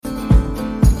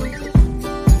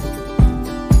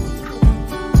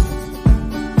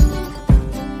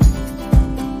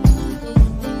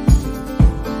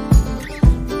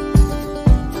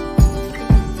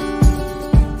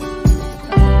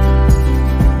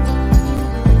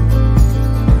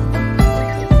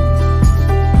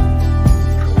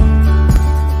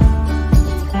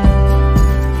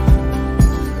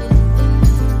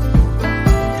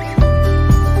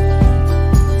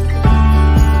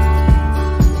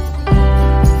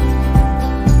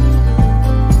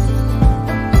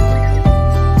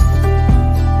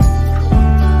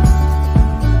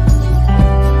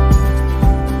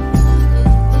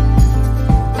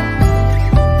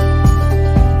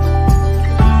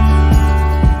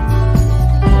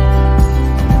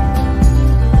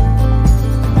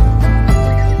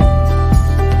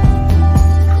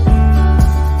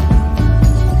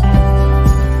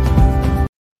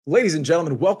and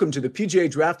gentlemen, welcome to the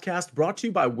PGA Draftcast brought to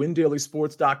you by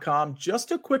WinDailySports.com.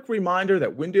 Just a quick reminder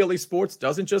that Win Daily Sports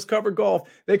doesn't just cover golf.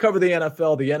 They cover the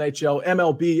NFL, the NHL,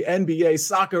 MLB, NBA,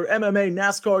 soccer, MMA,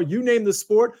 NASCAR, you name the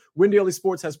sport. Win Daily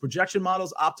Sports has projection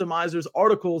models, optimizers,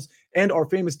 articles, and our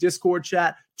famous Discord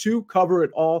chat to cover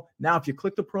it all. Now, if you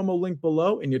click the promo link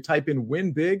below and you type in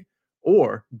Win Big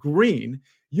or Green,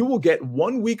 you will get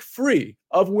 1 week free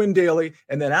of Win Daily.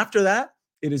 And then after that,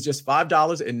 it is just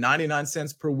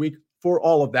 $5.99 per week for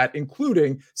all of that,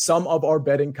 including some of our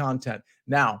betting content.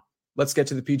 Now, let's get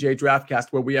to the PGA Draftcast,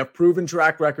 where we have proven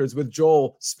track records with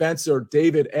Joel, Spencer,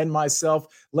 David, and myself.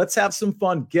 Let's have some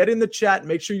fun. Get in the chat.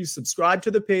 Make sure you subscribe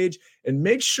to the page, and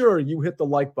make sure you hit the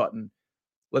like button.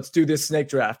 Let's do this snake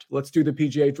draft. Let's do the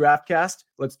PGA Draftcast.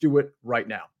 Let's do it right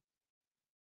now.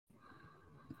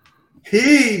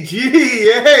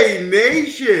 PGA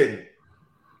Nation,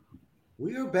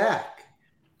 we are back.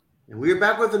 And we are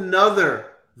back with another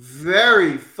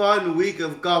very fun week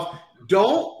of golf.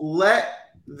 Don't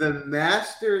let the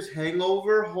Masters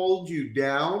hangover hold you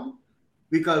down,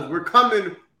 because we're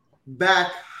coming back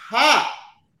hot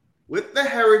with the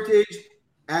Heritage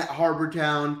at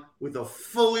Harbortown with a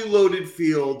fully loaded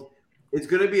field. It's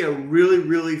going to be a really,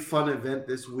 really fun event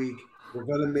this week. We're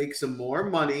going to make some more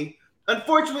money.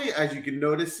 Unfortunately, as you can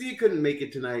notice, C couldn't make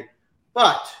it tonight,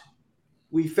 but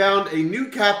we found a new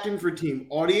captain for Team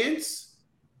Audience.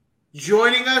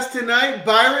 Joining us tonight,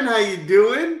 Byron, how you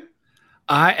doing?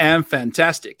 I am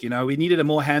fantastic. You know, we needed a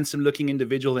more handsome-looking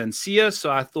individual than Sia, so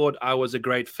I thought I was a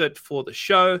great fit for the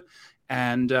show.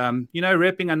 And,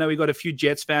 repping, I know we got a few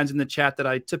Jets fans in the chat that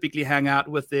I typically hang out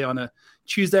with there on a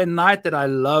Tuesday night that I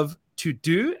love to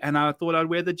do, and I thought I'd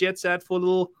wear the Jets hat for a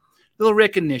little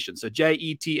recognition. So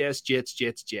Jets,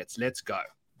 Jets. Let's go.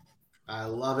 I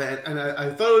love it. And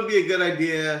I thought it would be a good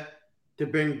idea to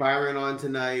bring Byron on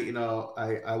tonight. You know,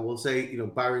 I will say,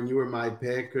 Byron, you were my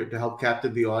pick to help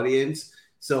captain the audience.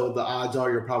 So the odds are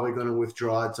you're probably going to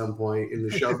withdraw at some point in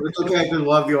the show. But it's okay. I can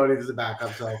love the audience as a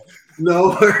backup. So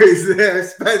no worries there.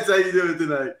 Spence, how you doing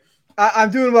tonight?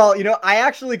 I'm doing well. I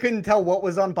actually couldn't tell what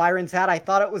was on Byron's hat. I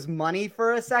thought it was money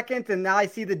for a second, and now I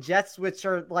see the Jets, which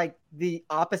are like the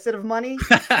opposite of money.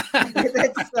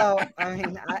 So,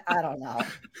 I don't know.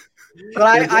 But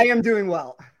I am doing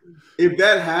well. If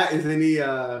that hat is any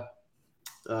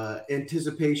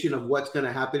anticipation of what's going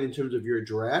to happen in terms of your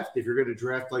draft, if you're going to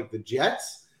draft like the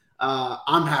Jets,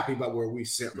 I'm happy about where we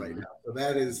sit right now. So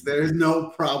there's no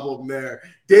problem there.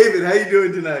 David, how you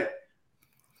doing tonight?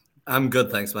 I'm good,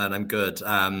 thanks, man. I'm good.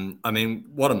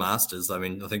 What a Masters. I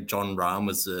think Jon Rahm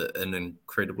was an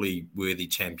incredibly worthy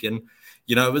champion.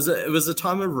 It was a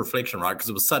time of reflection, right? Because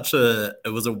it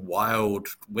was a wild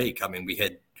week. We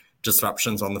had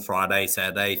disruptions on the Friday,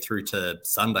 Saturday through to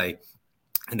Sunday,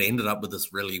 and it ended up with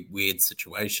this really weird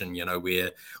situation,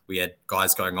 where we had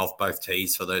guys going off both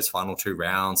tees for those final two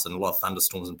rounds and a lot of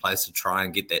thunderstorms in place to try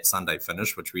and get that Sunday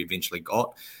finish, which we eventually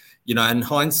got. In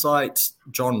hindsight,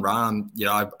 Jon Rahm,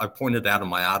 I pointed out in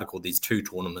my article these two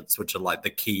tournaments, which are like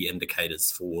the key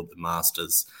indicators for the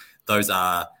Masters. Those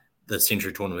are the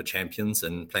Century Tournament Champions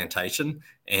in Plantation,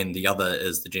 and the other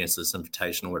is the Genesis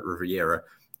Invitational at Riviera.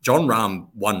 Jon Rahm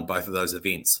won both of those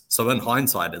events. So in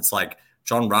hindsight, it's like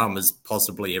Jon Rahm is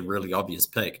possibly a really obvious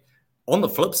pick. On the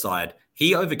flip side,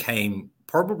 he overcame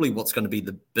probably what's going to be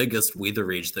the biggest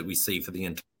weather edge that we see for the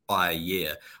entire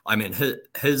year.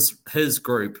 His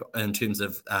group, in terms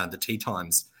of the tee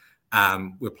times,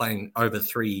 we're playing over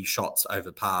 3 shots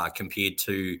over par compared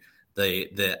to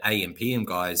the A and PM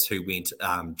guys who went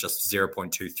just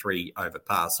 0.23 over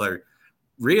par. So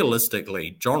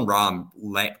realistically, Jon Rahm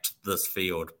lapped this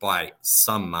field by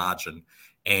some margin.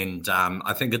 And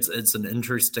I think it's an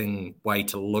interesting way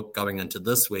to look going into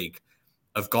this week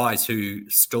of guys who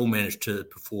still managed to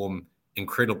perform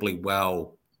incredibly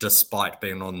well despite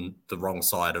being on the wrong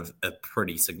side of a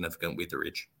pretty significant weather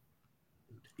edge.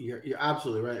 You're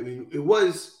absolutely right. It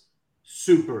was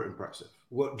super impressive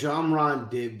what Jon Rahm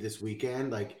did this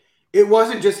weekend. It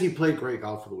wasn't just he played great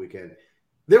golf for the weekend.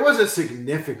 There was a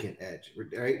significant edge,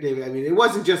 right, David? It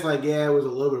wasn't just it was a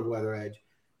little bit of weather edge.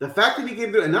 The fact that he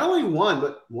came through and not only won,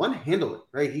 but won handily,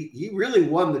 right? He really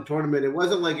won the tournament. It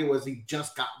wasn't like he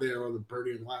just got there on the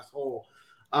birdie in the last hole.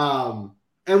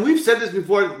 And we've said this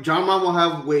before, Jon Rahm will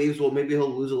have waves. Well, maybe he'll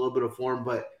lose a little bit of form.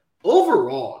 But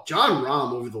overall, Jon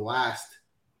Rahm over the last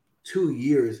 2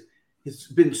 years has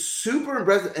been super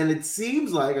impressive. And it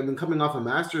seems like, coming off a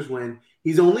Masters win,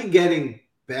 he's only getting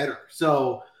better.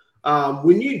 So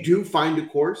when you do find a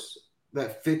course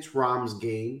that fits Rahm's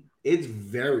game, it's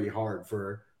very hard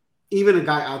for even a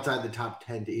guy outside the top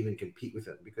 10 to even compete with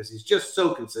him because he's just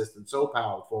so consistent, so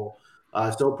powerful,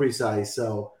 so precise.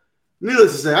 So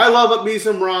Needless to say, I love me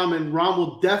some Rahm, and Rahm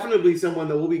will definitely be someone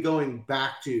that we'll be going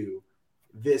back to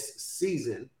this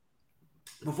season.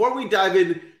 Before we dive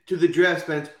into the draft,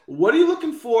 Spence, what are you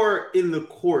looking for in the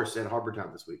course at Harbour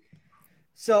Town this week?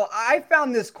 So I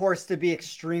found this course to be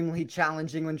extremely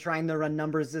challenging when trying to run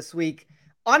numbers this week.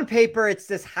 On paper, it's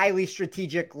this highly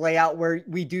strategic layout where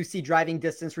we do see driving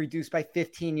distance reduced by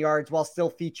 15 yards while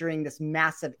still featuring this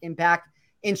massive impact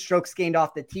in strokes gained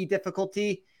off the tee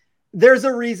difficulty. There's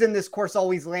a reason this course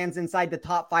always lands inside the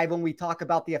top 5 when we talk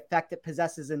about the effect it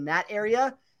possesses in that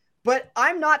area. But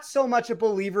I'm not so much a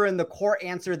believer in the core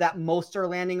answer that most are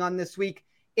landing on this week,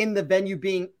 in the venue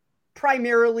being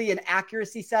primarily an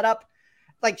accuracy setup.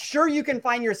 Like, sure, you can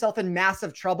find yourself in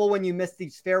massive trouble when you miss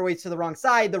these fairways to the wrong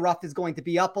side. The rough is going to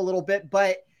be up a little bit,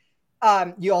 but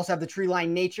you also have the tree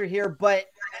line nature here. But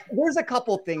there's a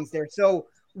couple things there. So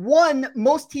one,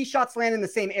 most tee shots land in the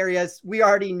same areas. We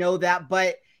already know that,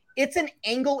 but it's an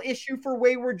angle issue for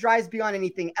wayward drives beyond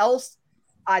anything else.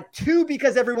 Two,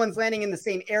 because everyone's landing in the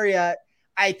same area.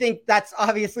 I think that's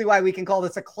obviously why we can call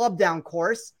this a club down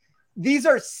course. These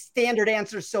are standard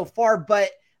answers so far,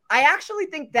 but I actually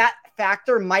think that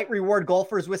factor might reward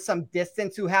golfers with some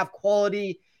distance who have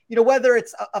quality, whether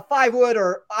it's a 5-wood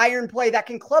or iron play that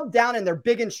can club down and they're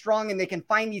big and strong and they can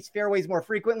find these fairways more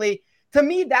frequently. To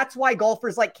me, that's why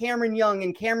golfers like Cameron Young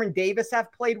and Cameron Davis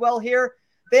have played well here.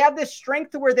 They have this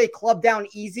strength to where they club down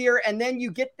easier, and then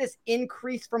you get this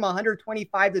increase from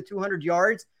 125 to 200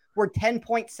 yards where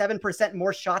 10.7%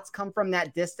 more shots come from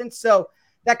that distance. So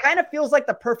that kind of feels like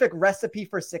the perfect recipe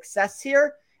for success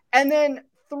here. And then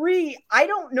 3, I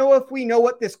don't know if we know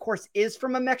what this course is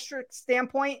from a metric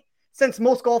standpoint, since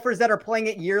most golfers that are playing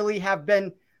it yearly have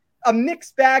been a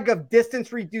mixed bag of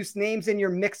distance-reduced names in your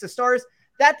mix of stars.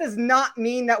 That does not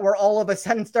mean that we're all of a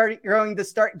sudden going to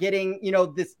start getting,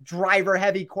 this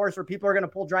driver-heavy course where people are going to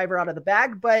pull driver out of the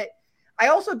bag. But I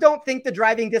also don't think the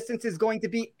driving distance is going to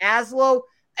be as low.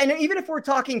 And even if we're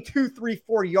talking 2, 3,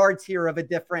 4 yards here of a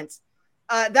difference,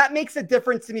 that makes a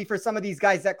difference to me for some of these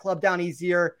guys that club down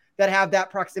easier, that have that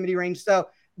proximity range. So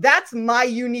that's my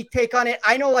unique take on it.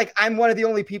 I know, I'm one of the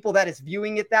only people that is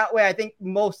viewing it that way. I think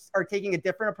most are taking a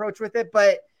different approach with it,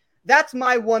 but that's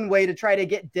my one way to try to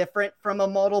get different from a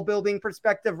model building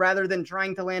perspective rather than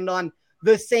trying to land on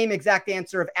the same exact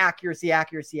answer of accuracy,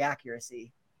 accuracy,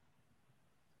 accuracy.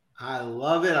 I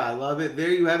love it. I love it. There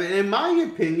you have it. And in my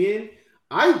opinion,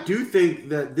 I do think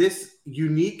that this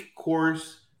unique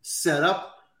course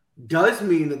setup does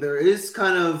mean that there is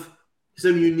kind of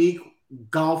some unique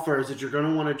golfers that you're going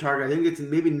to want to target. I think it's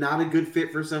maybe not a good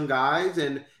fit for some guys,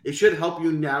 and it should help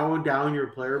you narrow down your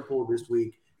player pool this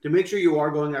week to make sure you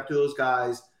are going after those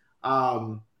guys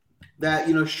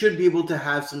that, should be able to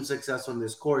have some success on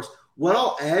this course. What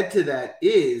I'll add to that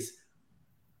is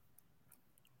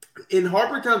in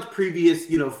Harbour Town's previous,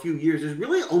 few years, there's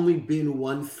really only been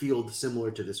one field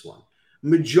similar to this one.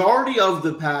 Majority of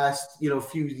the past,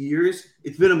 few years,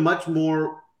 it's been a much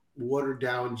more watered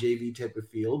down JV type of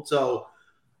field. So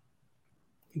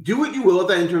do what you will with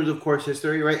that in terms of course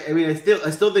history, right? I mean, I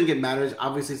still think it matters.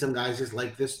 Obviously, some guys just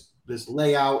like this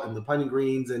layout and the putting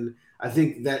greens, and I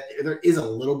think that there is a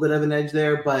little bit of an edge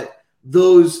there. But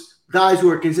those guys who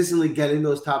are consistently getting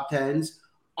those top 10s,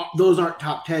 those aren't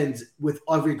top 10s with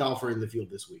every golfer in the field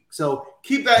this week. So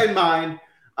keep that in mind.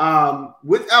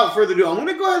 Without further ado, I'm going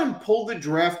to go ahead and pull the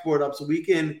draft board up so we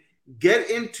can get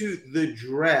into the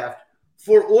draft.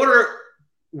 For order,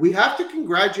 we have to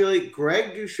congratulate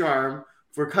Greg Ducharme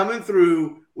for coming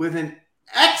through with an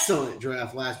excellent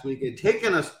draft last week and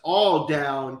taking us all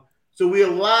down. So we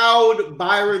allowed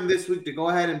Byron this week to go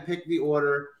ahead and pick the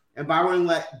order, and Byron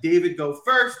let David go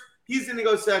first. He's going to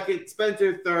go second,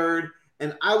 Spencer third,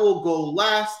 and I will go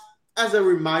last. As a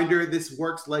reminder, this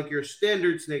works like your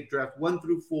standard snake draft, 1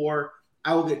 through 4.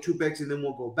 I will get 2 picks, and then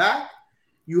we'll go back.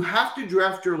 You have to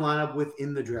draft your lineup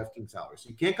within the DraftKings salary. So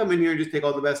you can't come in here and just take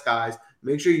all the best guys.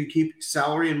 Make sure you keep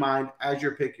salary in mind as you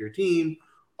pick your team.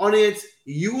 Audience,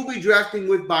 you will be drafting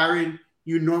with Byron.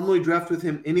 You normally draft with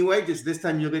him anyway. Just this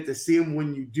time you'll get to see him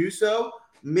when you do so.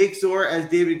 Make sure as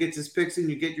David gets his picks in,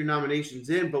 you get your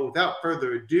nominations in. But without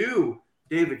further ado,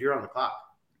 David, you're on the clock.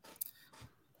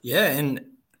 Yeah, and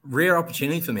rare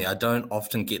opportunity for me. I don't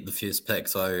often get the first pick,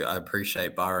 so I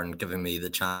appreciate Byron giving me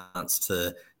the chance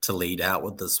to lead out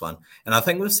with this one. And I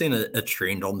think we've seen a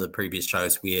trend on the previous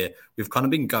shows where we've kind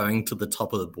of been going to the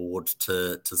top of the board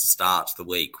to start the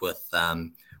week with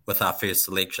our first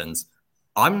selections.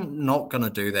 I'm not going to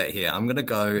do that here. I'm going to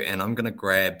go and I'm going to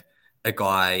grab a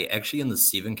guy actually in the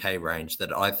 7K range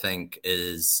that I think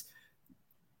is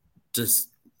just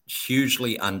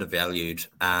hugely undervalued.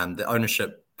 The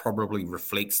ownership probably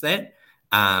reflects that.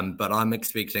 But I'm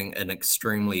expecting an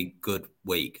extremely good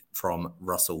week from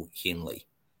Russell Henley,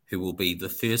 who will be the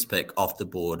first pick off the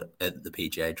board at the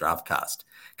PGA Draftcast.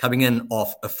 Coming in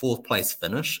off a fourth place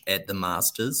finish at the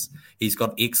Masters, he's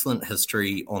got excellent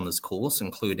history on this course,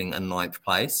 including a ninth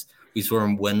place. We saw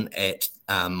him win at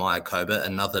Mayakoba,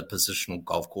 another positional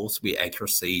golf course where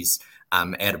accuracy's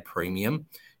at a premium.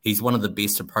 He's one of the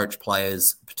best approach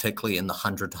players, particularly in the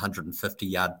 100 to 150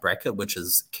 yard bracket, which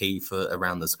is key for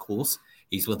around this course.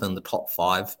 He's within the top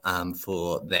 5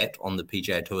 for that on the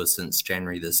PGA Tour since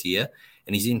January this year,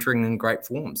 and he's entering in great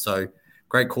form. So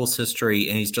great course history,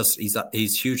 and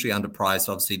he's hugely underpriced.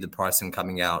 Obviously, the pricing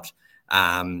coming out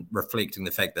reflecting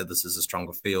the fact that this is a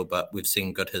stronger field, but we've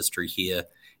seen good history here,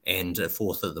 and a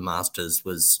fourth at the Masters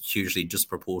was hugely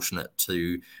disproportionate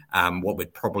to what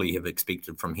we'd probably have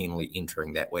expected from Henley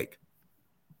entering that week.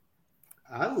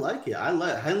 I like it.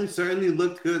 Henley certainly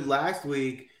looked good last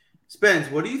week.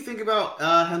 Spence, what do you think about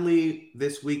Henley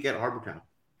this week at Harbortown?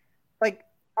 Like,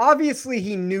 obviously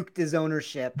he nuked his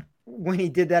ownership when he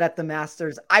did that at the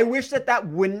Masters. I wish that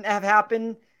wouldn't have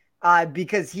happened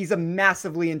because he's a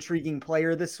massively intriguing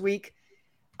player this week.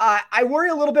 I worry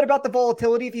a little bit about the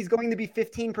volatility if he's going to be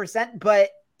 15%, but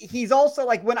he's also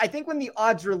like when the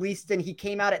odds released and he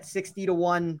came out at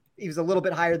 60-1, he was a little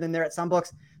bit higher than there at some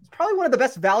books. It's probably one of the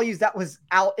best values that was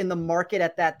out in the market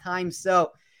at that time.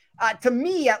 So to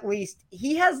me, at least,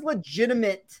 he has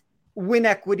legitimate win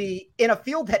equity in a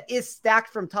field that is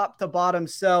stacked from top to bottom.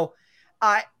 So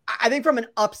I think from an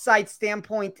upside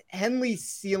standpoint, Henley's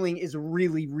ceiling is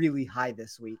really, really high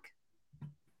this week.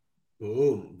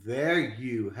 Boom. There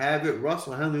you have it.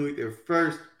 Russell Henley with their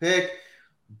first pick.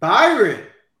 Byron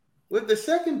with the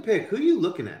second pick. Who are you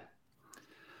looking at?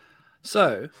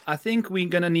 So I think we're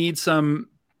going to need some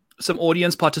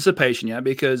audience participation, yeah,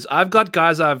 because I've got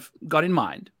guys I've got in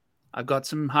mind. I've got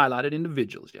some highlighted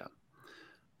individuals, yeah.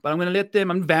 But I'm going to let them,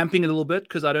 I'm vamping a little bit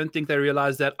because I don't think they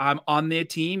realize that I'm on their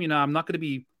team. You know, I'm not going to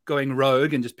be going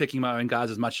rogue and just picking my own guys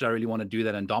as much as I really want to do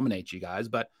that and dominate you guys.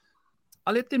 But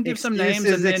I'll let them give some names.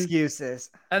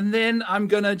 And then I'm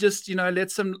going to just,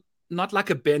 let some, not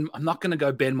like I'm not going to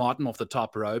go Ben Martin off the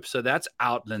top rope. So that's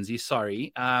out, Lindsay.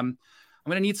 Sorry. I'm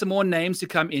going to need some more names to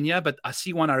come in here, but I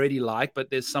see one I already like,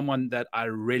 but there's someone that I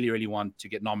really, really want to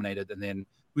get nominated. And then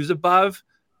who's above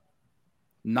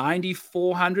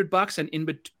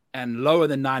 $9,400 and lower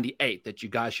than 98 that you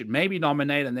guys should maybe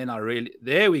nominate. And then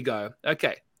there we go.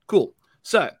 Okay, cool.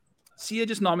 So Sia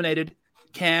just nominated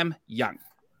Cam Young.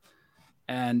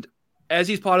 And as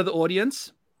he's part of the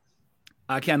audience,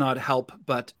 I cannot help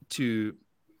but to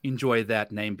enjoy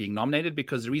that name being nominated,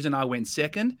 because the reason I went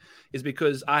second is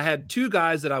because I had two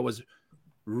guys that I was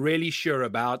really sure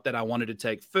about that I wanted to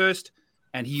take first,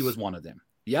 and he was one of them.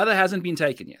 The other hasn't been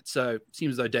taken yet. So it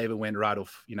seems as though David went right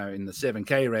off, in the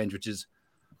 7K range, which is,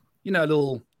 a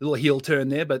little heel turn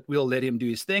there, but we'll let him do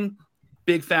his thing.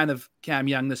 Big fan of Cam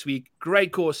Young this week.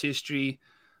 Great course history.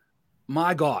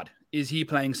 My God, is he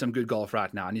playing some good golf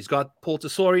right now? And he's got Paul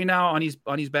Tesori now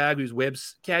on his bag, who's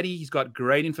Webb's caddy. He's got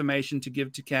great information to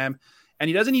give to Cam. And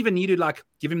he doesn't even need to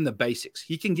give him the basics.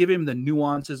 He can give him the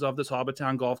nuances of this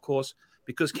Harbortown golf course,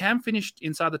 because Cam finished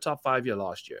inside the top 5 year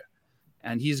last year.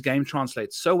 And his game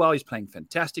translates so well. He's playing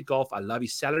fantastic golf. I love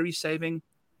his salary saving.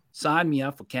 Sign me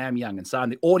up for Cam Young and sign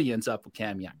the audience up for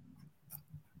Cam Young.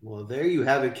 Well, there you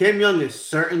have it. Cam Young is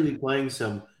certainly playing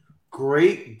some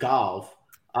great golf.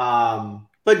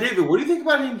 But David, what do you think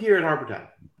about him here at Harbortown?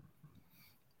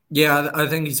 Yeah, I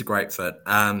think he's a great fit.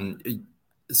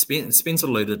 Spence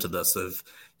alluded to this of,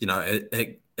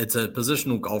 it's a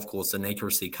positional golf course and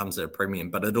accuracy comes at a premium,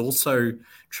 but it also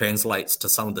translates to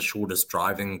some of the shortest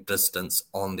driving distance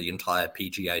on the entire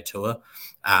PGA Tour.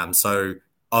 So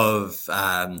of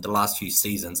the last few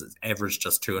seasons, it's averaged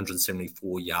just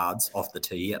 274 yards off the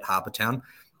tee at Harbortown.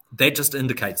 That just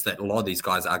indicates that a lot of these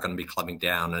guys are going to be clubbing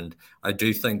down. And I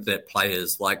do think that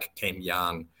players like Cam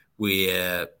Young,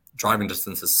 where driving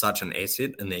distance is such an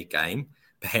asset in their game,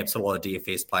 perhaps a lot of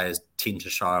DFS players tend to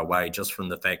shy away just from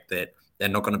the fact that they're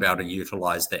not going to be able to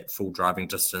utilize that full driving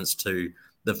distance to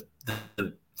the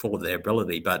full of their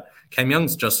ability. But Cam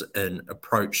Young's just an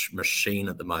approach machine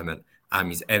at the moment.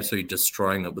 He's absolutely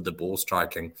destroying it with the ball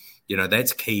striking.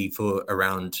 That's key for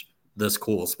around this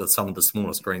course with some of the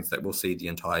smaller screens that we'll see the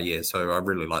entire year. So I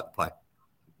really like the play.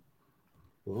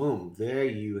 Boom. There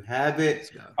you have it.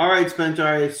 All right, Spencer,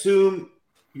 I assume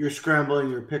you're scrambling.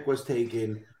 Your pick was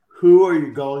taken. Who are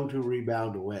you going to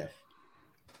rebound with?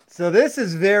 So this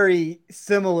is very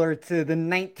similar to the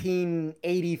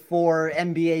 1984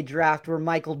 NBA draft where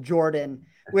Michael Jordan,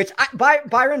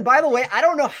 Byron, by the way, I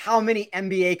don't know how many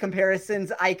NBA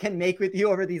comparisons I can make with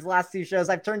you over these last two shows.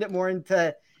 I've turned it more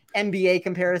into NBA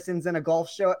comparisons in a golf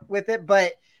show with it.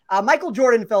 But Michael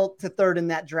Jordan fell to third in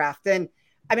that draft. And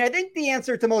I mean, I think the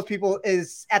answer to most people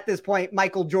is at this point,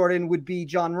 Michael Jordan would be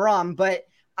Jon Rahm. But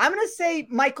I'm going to say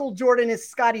Michael Jordan is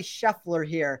Scottie Scheffler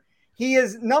here. He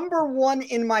is number one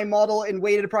in my model in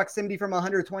weighted proximity from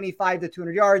 125 to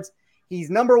 200 yards. He's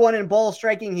number one in ball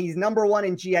striking. He's number one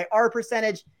in GIR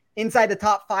percentage, inside the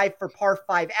top 5 for par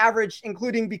 5 average,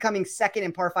 including becoming second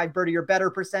in par 5 birdie or better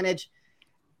percentage.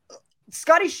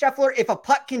 Scottie Scheffler, if a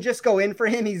putt can just go in for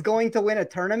him, he's going to win a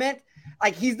tournament.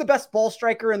 Like, he's the best ball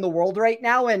striker in the world right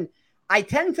now. And I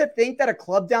tend to think that a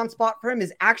club down spot for him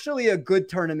is actually a good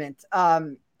tournament.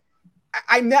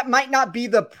 That might not be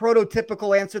the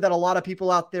prototypical answer that a lot of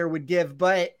people out there would give,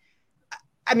 but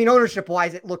I mean, ownership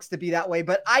wise, it looks to be that way,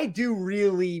 but I do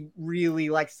really, really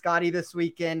like Scottie this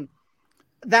weekend.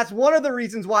 That's one of the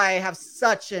reasons why I have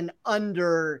such an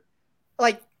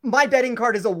my betting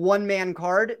card is a one-man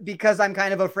card because I'm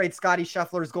kind of afraid Scottie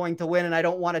Scheffler is going to win and I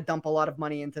don't want to dump a lot of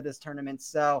money into this tournament.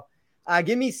 So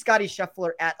give me Scottie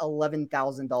Scheffler at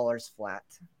 $11,000 flat.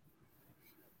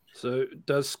 So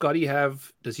does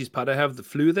his putter have the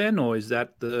flu then, or is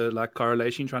that the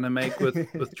correlation trying to make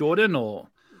with Jordan? Or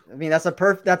I mean, that's a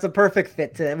perfect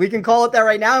fit. We can call it that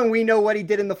right now, and we know what he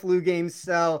did in the flu games.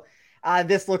 So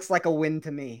this looks like a win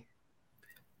to me.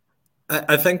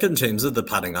 I think in terms of the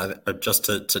putting, just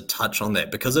to touch on that,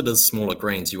 because it is smaller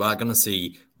greens, you are going to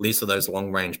see less of those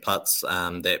long range putts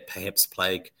that perhaps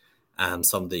plague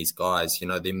some of these guys.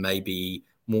 There may be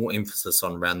more emphasis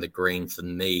on around the green for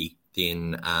me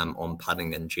than on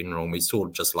putting in general. And we saw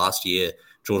just last year,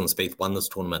 Jordan Spieth won this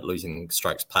tournament losing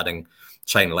strokes putting.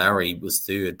 Shane Lowry was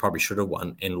third, probably should have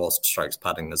won, and lost strokes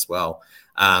putting as well.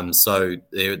 So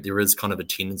there is kind of a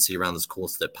tendency around this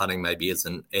course that putting maybe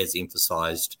isn't as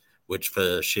emphasised, which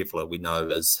for Scheffler we know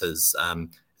is his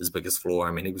biggest flaw.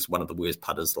 I mean, he was one of the worst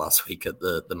putters last week at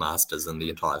the Masters in the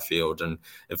entire field. And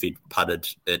if he'd putted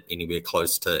it anywhere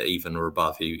close to even or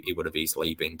above, he would have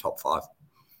easily been top 5.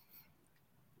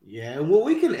 Yeah, and what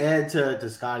we can add to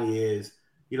Scottie is,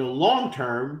 long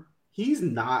term, he's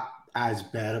not as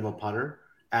bad of a putter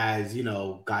as,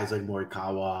 guys like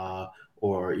Morikawa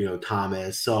or,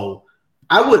 Thomas. So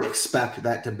I would expect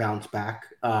that to bounce back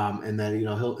and then,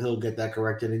 he'll get that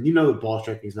corrected. And, the ball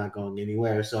striking is not going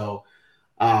anywhere. So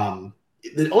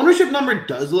the ownership number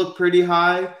does look pretty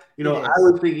high. I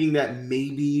was thinking that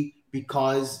maybe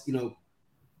because,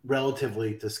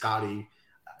 relatively to Scottie,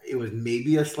 it was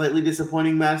maybe a slightly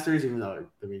disappointing Masters, even though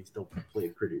he still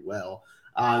played pretty well.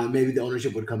 Maybe the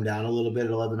ownership would come down a little bit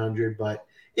at 1,100, but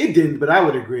it didn't. But I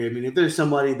would agree. I mean, if there's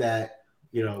somebody that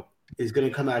is going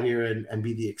to come out here and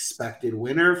be the expected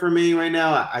winner for me right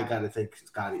now, I got to think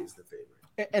Scottie is the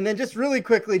favorite. And then just really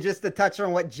quickly, just to touch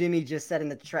on what Jimmy just said in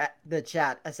the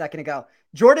chat a second ago,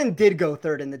 Jordan did go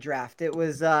third in the draft. It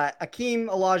was Akeem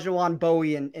Olajuwon,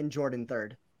 Bowie, and Jordan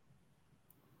third.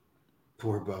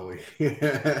 Poor Bowie.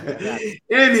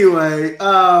 Anyway,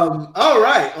 all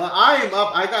right. Well, I am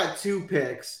up. I got 2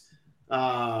 picks.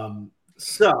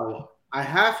 So I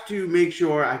have to make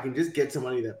sure I can just get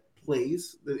somebody that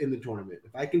plays in the tournament.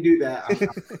 If I can do that, I'm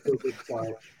a good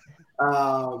start.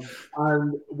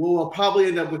 We'll probably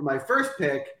end up with my first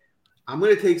pick. I'm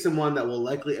going to take someone that will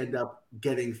likely end up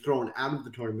getting thrown out of the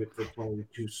tournament for playing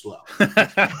too slow.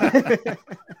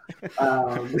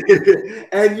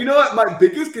 And you know what? My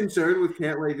biggest concern with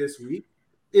Cantlay this week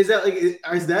is that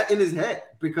is that in his head?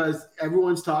 Because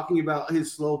everyone's talking about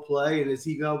his slow play, and is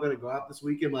he going to go out this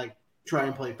weekend try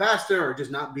and play faster or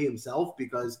just not be himself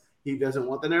because he doesn't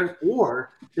want the nerves?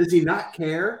 Or does he not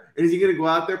care? And is he going to go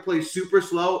out there, play super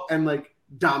slow, and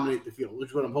dominate the field, which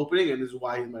is what I'm hoping, and this is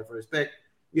why he's my first pick.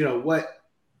 What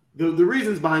the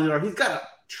reasons behind it are, he's got a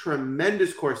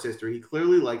tremendous course history. He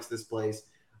clearly likes this place.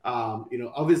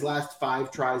 Of his last 5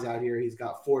 tries out here, he's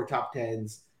got 4 top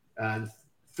 10s and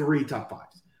 3 top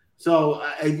 5s. So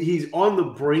he's on the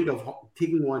brink of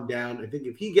taking one down. I think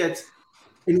if he gets,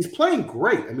 and he's playing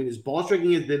great. I mean, his ball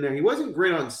striking has been there. He wasn't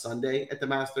great on Sunday at the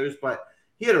Masters, but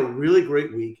he had a really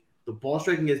great week. The ball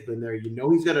striking has been there.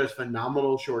 He's got a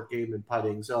phenomenal short game in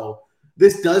putting. So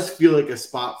this does feel like a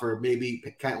spot for maybe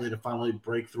Cantlay to finally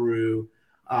break through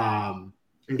and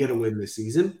get a win this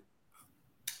season.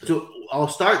 So I'll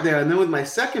start there. And then with my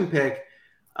second pick,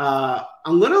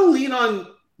 I'm going to lean on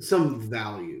some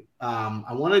value.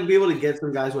 I want to be able to get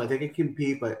some guys who I think can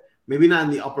compete, but maybe not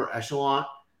in the upper echelon.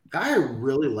 Guy I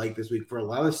really like this week for a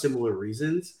lot of similar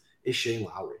reasons is Shane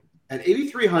Lowry. At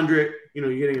 8,300,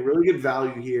 you're getting a really good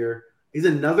value here. He's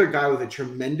another guy with a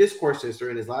tremendous course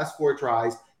history. In his last 4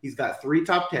 tries, he's got 3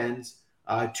 top 10s,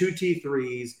 2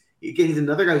 T3s. Again, he's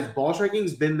another guy whose ball striking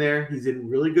has been there. He's in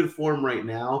really good form right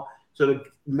now. So to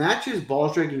match his ball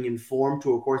striking in form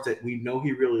to a course that we know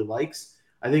he really likes,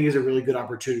 I think is a really good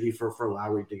opportunity for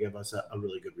Lowry to give us a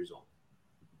really good result.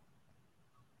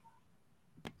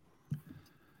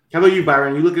 How about you,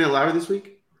 Byron? Are you looking at Lowry this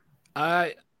week?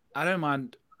 I don't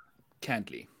mind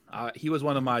Cantley. He was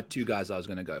one of my two guys I was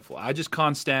going to go for. I just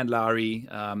can't stand Lowry.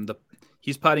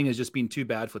 His putting has just been too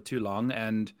bad for too long,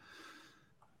 and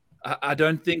I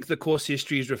don't think the course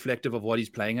history is reflective of what he's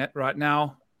playing at right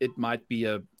now. It might be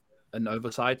an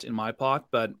oversight in my part,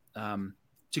 but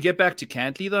to get back to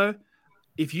Cantley, though,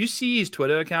 if you see his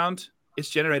Twitter account, it's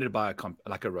generated by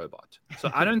a robot.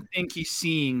 So I don't think he's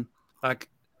seeing like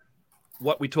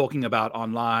what we're talking about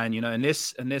online,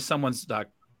 unless someone's like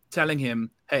telling him,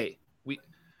 hey,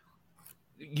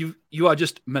 you are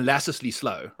just molassously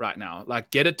slow right now.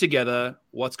 Like, get it together.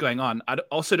 What's going on? I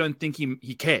also don't think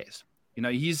he cares.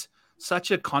 He's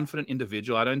such a confident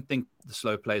individual. I don't think the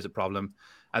slow play is a problem.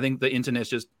 I think the internet's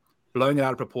just blowing it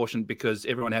out of proportion because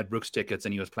everyone had Brooks tickets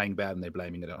and he was playing bad and they're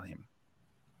blaming it on him.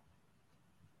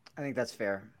 I think that's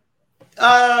fair.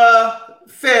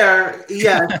 Fair.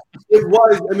 Yeah, it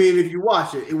was. I mean, if you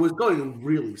watch it, it was going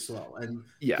really slow, and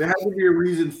there had to be a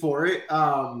reason for it.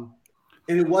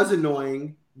 And it was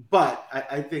annoying, but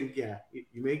I think,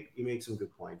 you make some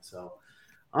good points. So,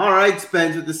 all right,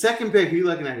 Spence, with the second pick, who are you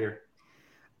looking at here?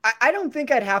 I don't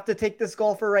think I'd have to take this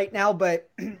golfer right now,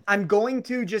 but I'm going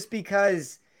to just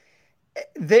because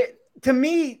to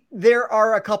me, there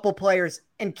are a couple players,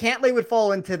 and Cantlay would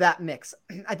fall into that mix.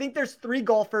 I think there's 3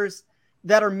 golfers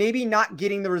that are maybe not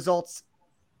getting the results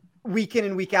week in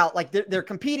and week out. Like they're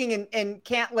competing, and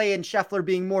Cantlay and Scheffler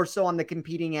being more so on the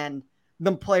competing end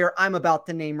than player I'm about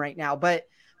to name right now. But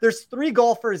there's 3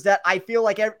 golfers that I feel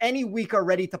like any week are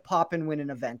ready to pop and win an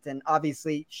event. And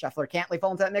obviously Scheffler, Cantlay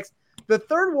fall into that mix. The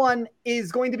third one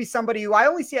is going to be somebody who I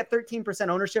only see at 13%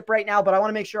 ownership right now, but I want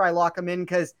to make sure I lock him in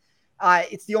because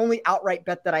it's the only outright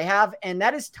bet that I have. And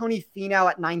that is Tony Finau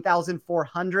at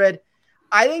 9,400.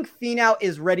 I think Finau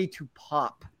is ready to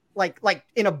pop like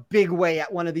in a big way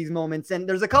at one of these moments. And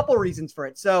there's a couple reasons for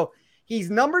it. So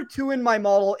he's number 2 in my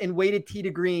model in weighted tee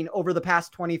to green over the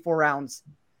past 24 rounds.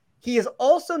 He is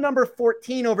also number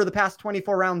 14 over the past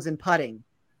 24 rounds in putting.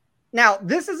 Now,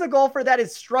 this is a golfer that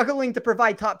is struggling to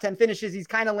provide top 10 finishes. He's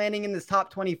kind of landing in this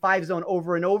top 25 zone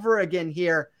over and over again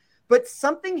here. But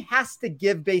something has to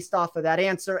give based off of that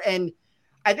answer. And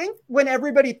I think when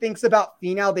everybody thinks about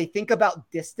Finau, they think about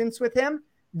distance with him.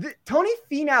 Tony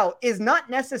Finau is not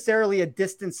necessarily a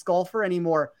distance golfer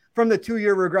anymore from the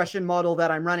 2-year regression model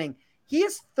that I'm running. He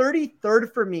is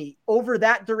 33rd for me over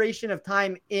that duration of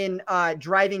time in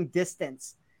driving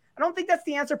distance. I don't think that's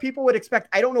the answer people would expect.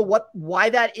 I don't know why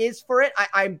that is for it.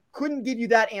 I couldn't give you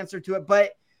that answer to it.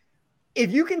 But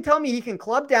if you can tell me he can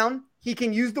club down, he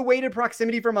can use the weighted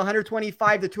proximity from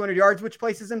 125 to 200 yards, which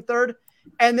places him 3rd.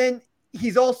 And then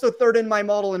he's also 3rd in my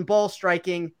model in ball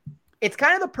striking. It's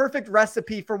kind of the perfect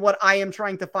recipe for what I am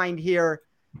trying to find here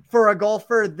for a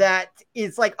golfer that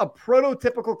is like a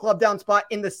prototypical club down spot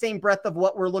in the same breadth of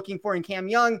what we're looking for in Cam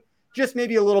Young, just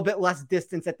maybe a little bit less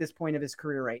distance at this point of his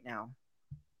career right now.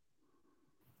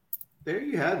 There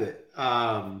you have it.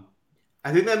 I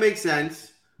think that makes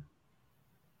sense.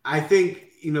 I think,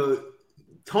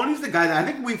 Tony's the guy that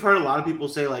I think we've heard a lot of people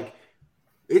say, like,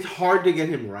 it's hard to get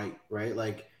him right?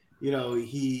 Like,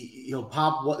 he'll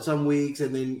pop some weeks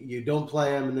and then you don't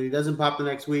play him and then he doesn't pop the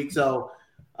next week. So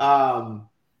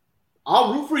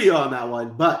I'll root for you on that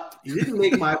one, but you didn't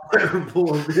make my player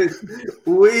pool this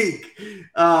week.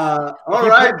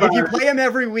 If you play him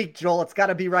every week, Joel, it's got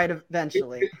to be right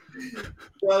eventually.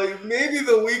 Well, maybe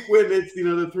the week when it's the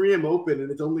 3M Open and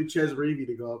it's only Ches Reavie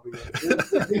to go up against.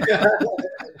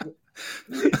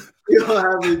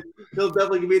 He'll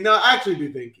definitely be. No, I actually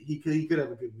do think he could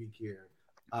have a good week here.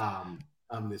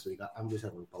 This week I'm just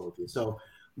having fun with you. So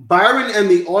Byron and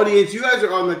the audience, you guys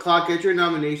are on the clock. Get your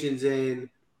nominations in.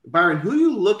 Byron, who are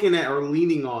you looking at or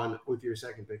leaning on with your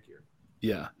second pick here?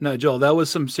 Yeah, no, Joel, that was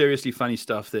some seriously funny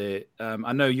stuff there.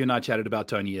 I know you and I chatted about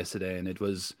Tony yesterday, and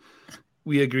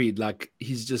we agreed, like,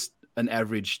 he's just an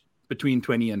average between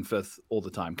 20 and 5th all the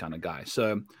time kind of guy.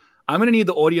 So I'm going to need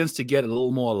the audience to get a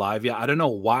little more alive here. I don't know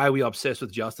why we're obsessed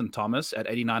with Justin Thomas at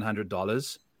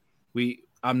 $8,900.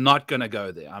 I'm not going to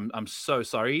go there. I'm so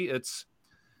sorry.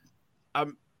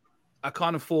 I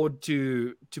can't afford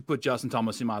to put Justin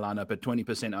Thomas in my lineup at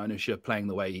 20% ownership playing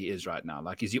the way he is right now.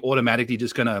 Like, is he automatically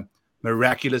just going to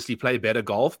miraculously play better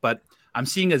golf? But I'm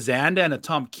seeing a Xander and a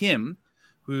Tom Kim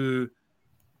who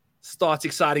starts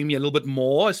exciting me a little bit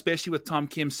more, especially with Tom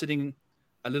Kim sitting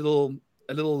a little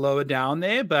lower down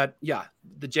there. But yeah,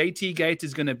 the JT gate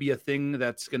is going to be a thing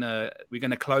we're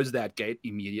going to close that gate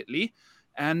immediately.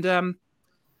 And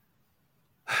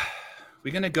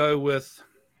We're going to go with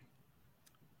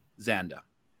Xander.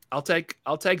 I'll take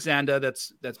Xander.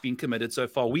 That's been committed so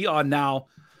far. We are now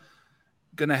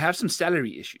going to have some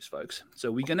salary issues, folks.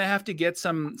 So we're going to have to get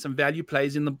some value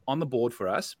plays on the board for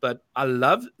us. But I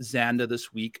love Xander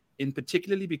this week, in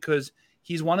particularly because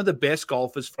he's one of the best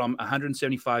golfers from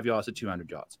 175 yards to 200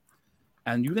 yards.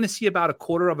 And you're going to see about a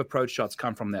quarter of approach shots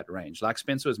come from that range. Like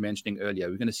Spencer was mentioning earlier,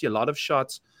 we're going to see a lot of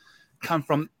shots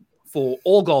for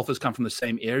all golfers come from the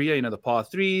same area. The par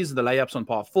threes, the layups on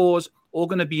par fours, all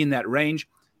going to be in that range.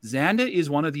 Xander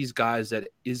is one of these guys that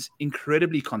is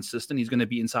incredibly consistent. He's going to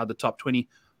be inside the top 20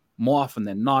 more often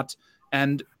than not.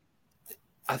 And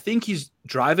I think his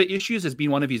driver issues has been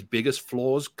one of his biggest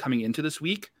flaws coming into this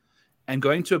week. And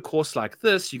going to a course like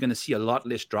this, you're going to see a lot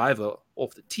less driver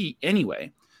off the tee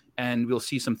anyway. And we'll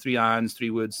see some 3-irons,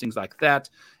 3-woods, things like that.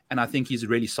 And I think he's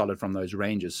really solid from those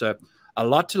ranges. So a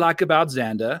lot to like about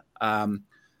Xander. No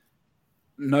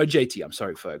JT. I'm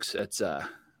sorry, folks. It's a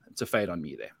fade on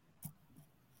me there.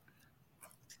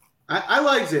 I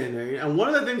like Xander. And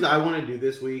one of the things I want to do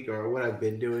this week, or what I've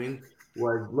been doing,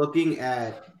 was looking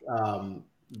at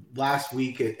last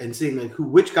week and seeing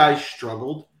which guys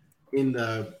struggled in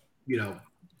the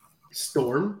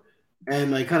storm,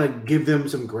 and kind of give them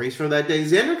some grace for that day.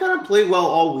 Xander kind of played well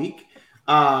all week.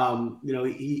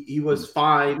 He was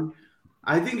fine.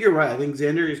 I think you're right. I think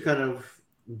Xander is kind of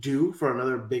due for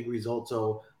another big result.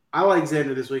 So I like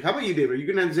Xander this week. How about you, Dave? Are you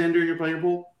going to have Xander in your player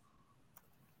pool?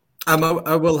 I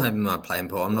will have him in my playing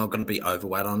pool. I'm not going to be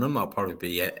overweight on him. I'll probably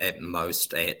be at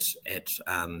most at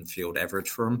field average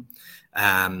for him.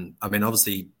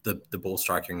 Obviously the ball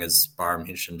striking, as Byron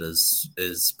mentioned,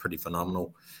 is pretty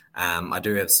phenomenal. I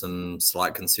do have some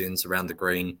slight concerns around the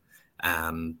green,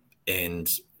 and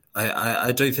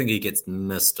I do think he gets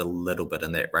missed a little bit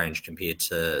in that range compared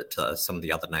to some of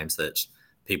the other names that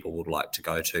people would like to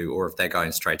go to, or if they're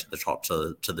going straight to the top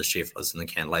to the Schefflers and the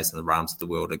Cantlays and the Rahms of the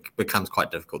world, it becomes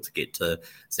quite difficult to get to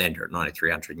Xander at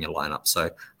 9,300 in your lineup. So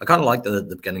I kind of like the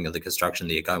beginning of the construction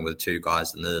there, going with two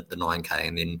guys in the 9K,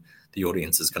 and then the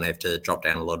audience is going to have to drop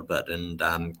down a little bit and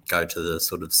go to the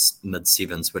sort of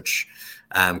mid-sevens, which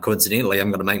coincidentally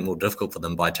I'm going to make more difficult for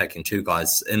them by taking two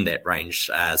guys in that range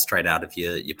straight out of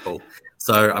your pool.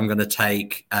 So I'm going to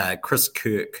take Chris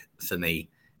Kirk for me,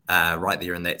 right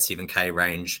there in that 7K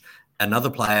range. Another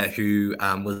player who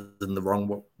was in the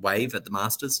wrong wave at the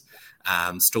Masters,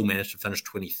 still managed to finish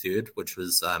 23rd, which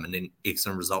was an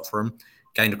excellent result for him.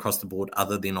 Gained across the board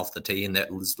other than off the tee, and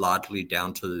that was largely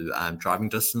down to driving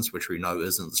distance, which we know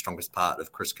isn't the strongest part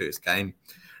of Chris Kirk's game.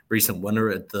 Recent winner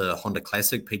at the Honda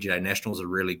Classic. PGA National is a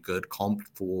really good comp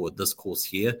for this course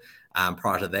here.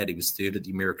 Prior to that, he was third at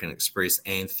the American Express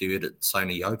and third at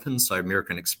Sony Open. So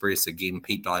American Express, again,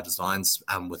 Pete Dye Designs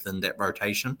within that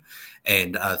rotation.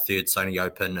 And third Sony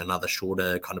Open, another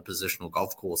shorter kind of positional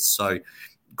golf course. So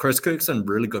Chris Kirk's in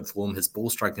really good form. His ball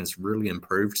striking has really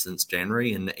improved since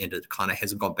January, and it kind of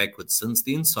hasn't gone backwards since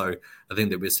then. So I think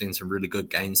that we're seeing some really good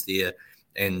gains there.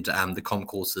 And the comp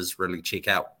courses really check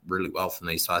out really well for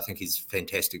me. So I think he's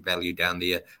fantastic value down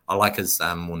there. I like his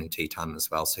morning tee time as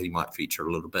well, so he might feature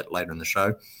a little bit later in the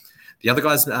show. The other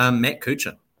guy's Matt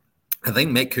Kuchar. I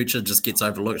think Matt Kuchar just gets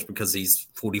overlooked because he's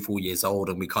 44 years old,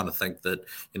 and we kind of think that,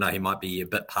 he might be a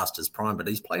bit past his prime, but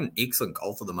he's playing excellent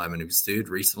golf at the moment. He was third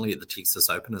recently at the Texas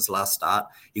Open, his last start.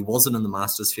 He wasn't in the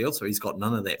Masters field, so he's got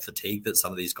none of that fatigue that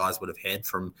some of these guys would have had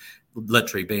from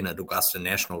literally being at Augusta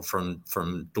National from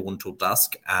dawn till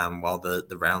dusk while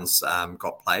the rounds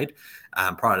got played.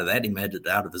 Prior to that, he made it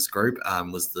out of his group,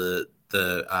 was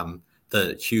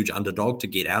the huge underdog to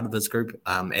get out of his group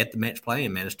at the match play,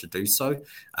 and managed to do so.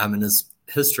 And his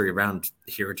history around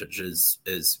Heritage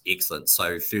is excellent.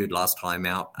 So third last time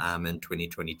out in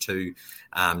 2022,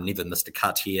 never missed a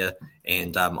cut here,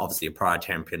 and obviously a prior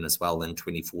champion as well in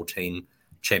 2014,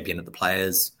 champion at the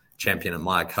Players, champion at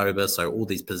Mayakoba. So all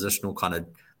these positional kind of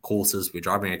courses where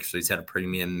driving actually has had a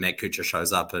premium. Matt Kuchar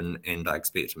shows up, and I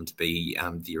expect him to be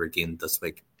there again this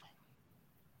week.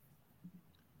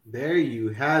 There you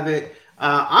have it.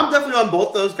 I'm definitely on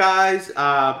both those guys,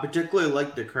 particularly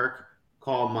like the Kirk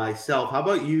call myself. How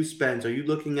about you, Spence? Are you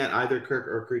looking at either Kirk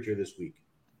or Kuchar this week?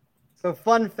 So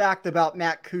fun fact about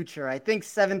Matt Kuchar, I think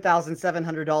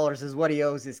 $7,700 is what he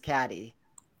owes his caddy.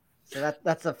 So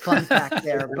that's a fun fact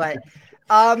there. But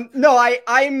no,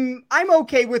 I'm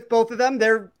okay with both of them.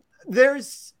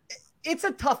 It's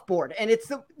a tough board, and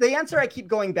it's the answer I keep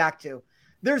going back to.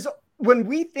 When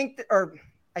we think that, or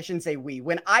I shouldn't say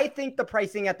when I think the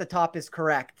pricing at the top is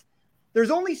correct,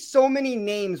 there's only so many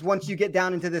names once you get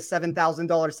down into the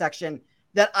 $7,000 section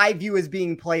that I view as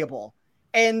being playable.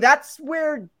 And that's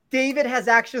where David has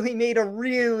actually made a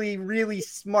really, really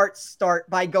smart start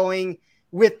by going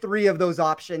with 3 of those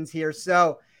options here.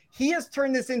 So he has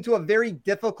turned this into a very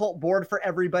difficult board for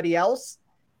everybody else.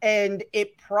 And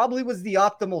it probably was the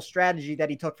optimal strategy that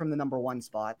he took from the number 1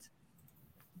 spot.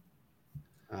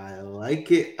 I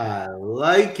like it.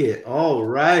 All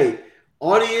right.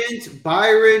 Audience,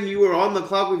 Byron, you are on the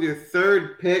clock with your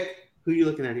 3rd pick. Who are you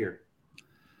looking at here?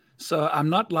 So I'm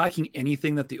not liking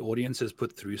anything that the audience has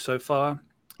put through so far.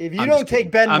 If you don't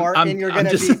take Ben Martin, you're going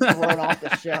to be thrown off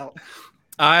the show.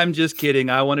 I'm just kidding.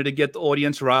 I wanted to get the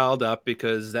audience riled up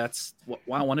because that's what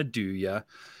I want to do. Yeah.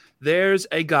 There's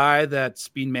a guy that's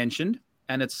been mentioned,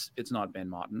 and it's not Ben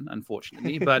Martin,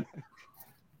 unfortunately, but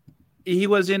he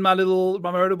was in my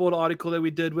Motorboard article that we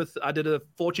did I did a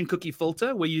fortune cookie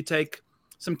filter where you take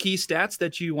some key stats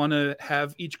that you want to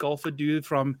have each golfer do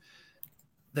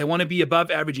they want to be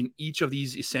above average in each of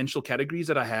these essential categories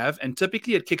that I have. And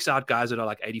typically it kicks out guys that are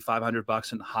like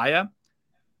 $8,500 and higher.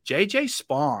 JJ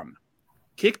Spawn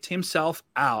kicked himself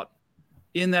out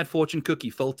in that fortune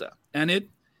cookie filter. And it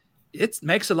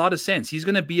makes a lot of sense. He's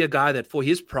going to be a guy that for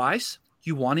his price,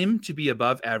 you want him to be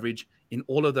above average in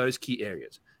all of those key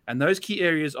areas. And those key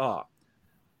areas are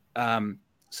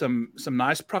some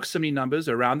nice proximity numbers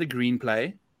around the green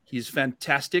play. He's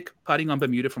fantastic putting on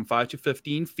Bermuda from 5 to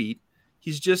 15 feet.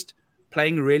 He's just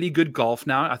playing really good golf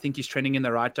now. I think he's trending in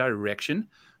the right direction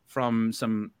from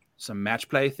some match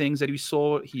play things that we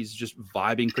saw. He's just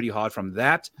vibing pretty hard from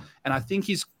that. And I think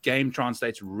his game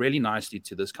translates really nicely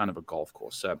to this kind of a golf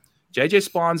course. So JJ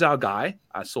Spawn's our guy.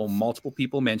 I saw multiple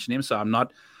people mention him, so I'm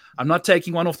not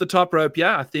taking one off the top rope.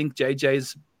 Yeah, I think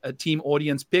JJ's a team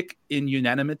audience pick in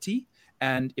unanimity.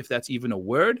 And if that's even a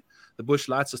word, the Busch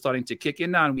Lights are starting to kick in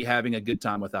now, and we're having a good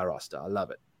time with our roster. I love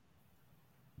it.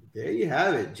 There you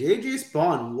have it. JJ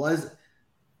Spawn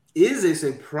is a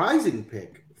surprising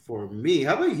pick for me.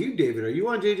 How about you, David? Are you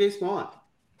on JJ Spawn?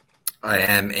 I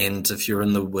am, and if you're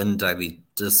in the Win Daily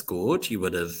Discord, you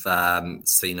would have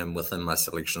seen him within my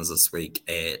selections this week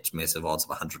at massive odds of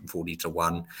 140 to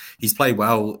 1. He's played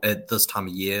well at this time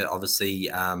of year. Obviously,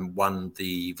 won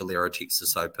the Valero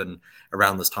Texas Open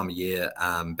around this time of year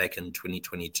back in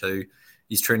 2022.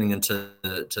 He's trending into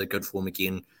good form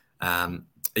again.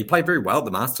 He played very well at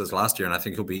the Masters last year, and I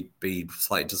think he'll be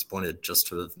slightly disappointed just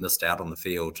to have missed out on the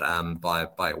field by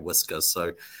a whisker.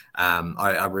 So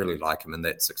I really like him in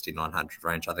that 6,900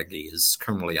 range. I think he is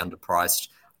criminally underpriced.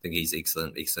 I think he's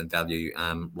excellent value,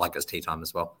 like his tee time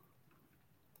as well.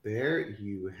 There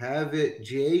you have it,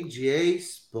 JJ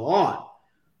Spawn.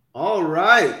 All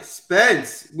right,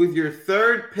 Spence, with your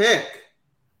 3rd pick,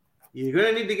 you're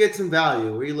going to need to get some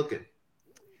value. Where are you looking?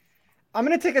 I'm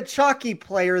going to take a chalky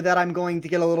player that I'm going to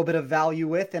get a little bit of value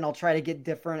with, and I'll try to get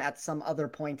different at some other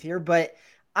point here. But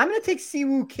I'm going to take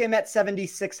Siwoo Kim at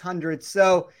 7,600.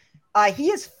 So he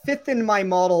is 5th in my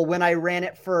model when I ran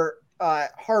it for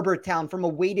Harbor Town from a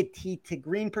weighted tee to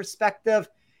green perspective.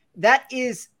 That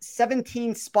is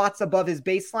 17 spots above his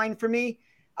baseline for me.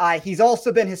 He's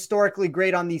also been historically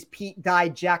great on these Pete Dye,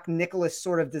 Jack Nicklaus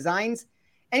sort of designs.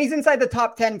 And he's inside the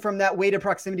top 10 from that weighted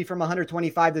proximity from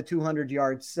 125 to 200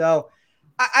 yards. So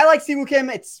I like Siwoo Kim.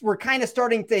 We're kind of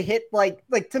starting to hit like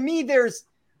to me,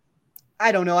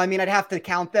 I don't know. I mean, I'd have to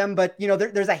count them, but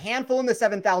there's a handful in the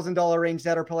 $7,000 range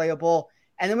that are playable.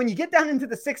 And then when you get down into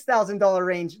the $6,000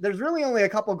 range, there's really only a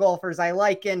couple golfers I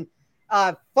like. And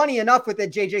funny enough with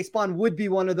it, JJ Spawn would be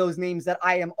one of those names that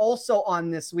I am also on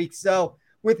this week. So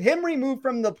with him removed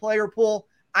from the player pool,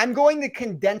 I'm going to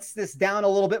condense this down a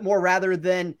little bit more rather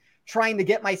than trying to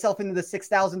get myself into the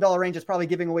 $6,000 range. It's probably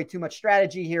giving away too much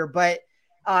strategy here, but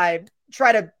I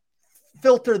try to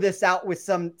filter this out with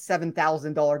some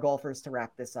 $7,000 golfers to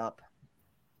wrap this up.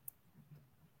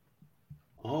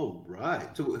 All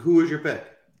right. So who was your pick?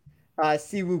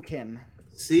 Siwoo Kim.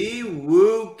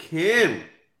 Siwoo Kim.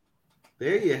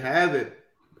 There you have it.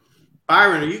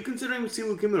 Byron, are you considering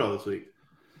Siwoo Kim at all this week?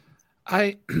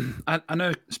 I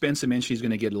know Spencer mentioned he's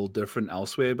going to get a little different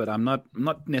elsewhere, but I'm not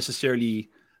necessarily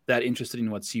that interested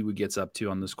in what Siwoo gets up to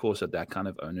on this course at that kind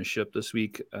of ownership this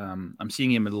week. I'm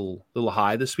seeing him a little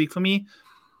high this week for me,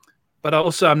 but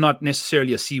I'm not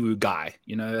necessarily a Siwoo guy.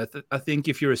 I think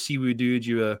if you're a Siwoo dude,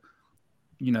 you're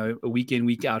a week in,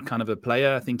 week out kind of a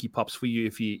player. I think he pops for you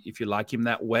if you like him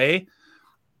that way.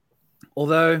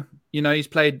 Although, he's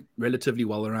played relatively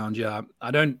well around here.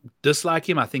 I don't dislike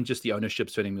him. I think just the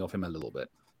ownership's turning me off him a little bit.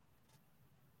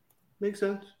 Makes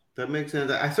sense. That makes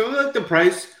sense. I certainly like the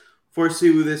price for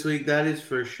Siwoo this week. That is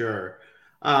for sure.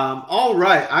 All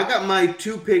right. I got my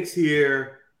 2 picks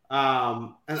here.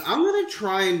 And I'm going to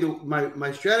try and do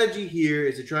my strategy here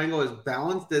is to try and go as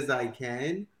balanced as I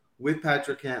can with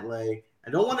Patrick Cantlay I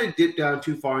don't want to dip down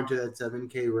too far into that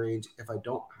 7K range if I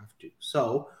don't have to.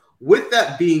 So with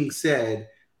that being said,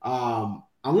 I'm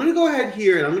going to go ahead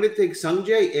here and I'm going to take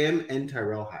Sungjae Im and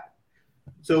Tyrell Hatton.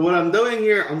 So what I'm doing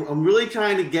here, I'm really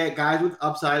trying to get guys with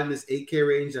upside in this 8K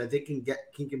range that I think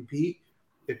can compete.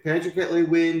 If Patrick Cantlay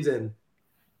wins and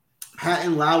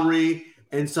Hatton, Lowry,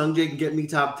 and Sungjae can get me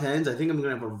top 10s, I think I'm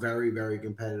going to have a very, very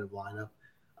competitive lineup.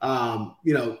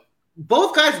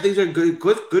 Both guys, these are good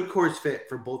course fit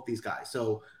for both these guys.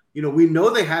 So, we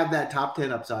know they have that top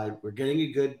 10 upside. We're getting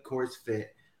a good course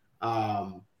fit.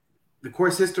 The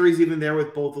course history is even there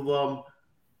with both of them.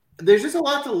 There's just a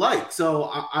lot to like.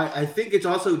 So I think it's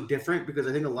also different because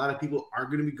I think a lot of people are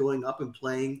going to be going up and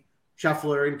playing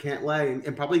Scheffler and Cantlay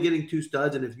and probably getting 2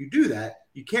 studs. And if you do that,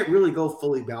 you can't really go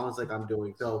fully balanced like I'm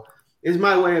doing. So it's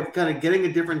my way of kind of getting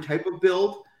a different type of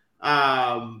build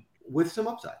with some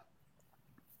upside.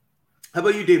 How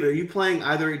about you, David? Are you playing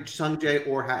either Sungjae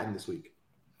or Hatton this week?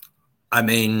 I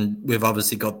mean, we've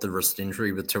obviously got the wrist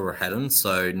injury with Tyrell Hatton,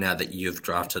 so now that you've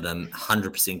drafted him,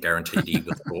 100% guaranteed he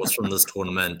withdraws from this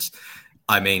tournament.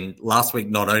 I mean, last week,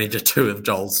 not only did 2 of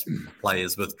Joel's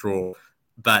players withdraw,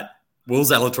 but Will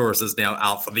Zalatoris is now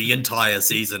out for the entire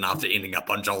season after ending up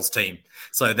on Joel's team.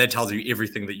 So that tells you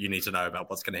everything that you need to know about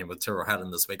what's going to happen with Tyrell Hatton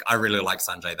this week. I really like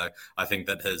Sanjay, though. I think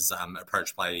that his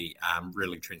approach play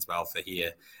really trends well for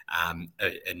here.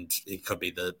 And he could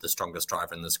be the strongest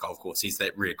driver in this golf course. He's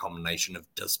that rare combination of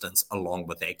distance along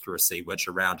with accuracy, which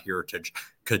around Heritage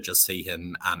could just see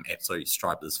him absolutely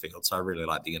stripe this field. So I really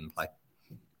like the in-play.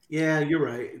 Yeah, you're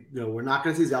right. We're not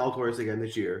going to see Zalatoris again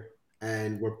this year.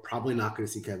 And we're probably not going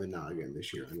to see Kevin Na again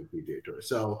this year on the PGA Tour.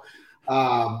 So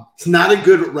it's not a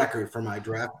good record for my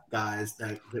draft guys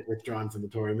that withdrawn from the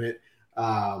tournament.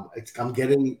 I'm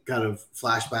getting kind of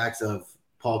flashbacks of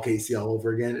Paul Casey all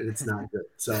over again, and it's not good.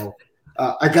 So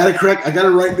I got to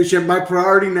right the ship. My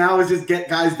priority now is just get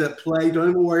guys that play. Don't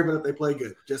even worry about if they play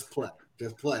good. Just play.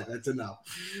 That's enough.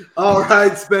 All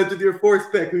right, Spence, with your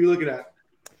 4th pick, who are you looking at?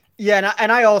 Yeah,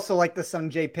 and I also like the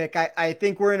Sungjae pick. I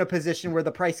think we're in a position where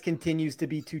the price continues to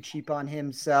be too cheap on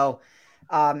him. So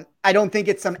I don't think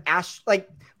it's some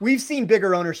we've seen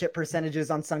bigger ownership percentages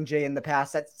on Sungjae in the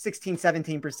past. At 16,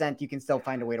 17%, you can still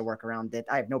find a way to work around it.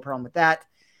 I have no problem with that.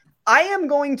 I am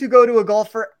going to go to a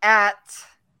golfer at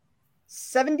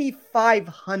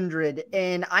 7,500,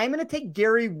 and I'm going to take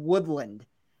Gary Woodland.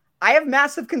 I have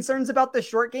massive concerns about the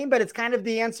short game, but it's kind of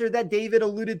the answer that David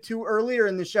alluded to earlier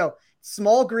in the show.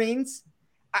 Small greens.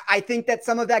 I think that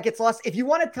some of that gets lost. If you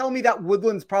want to tell me that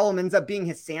Woodland's problem ends up being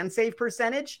his sand save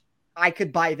percentage, I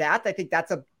could buy that. I think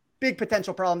that's a big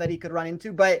potential problem that he could run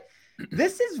into. But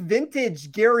this is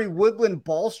vintage Gary Woodland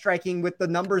ball striking with the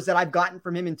numbers that I've gotten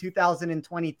from him in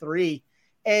 2023.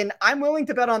 And I'm willing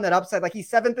to bet on that upside. Like, he's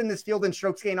 7th in this field in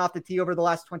strokes gained off the tee over the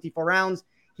last 24 rounds.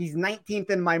 He's 19th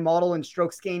in my model in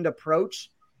strokes gained approach.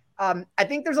 I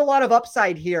think there's a lot of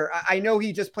upside here. I know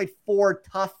he just played 4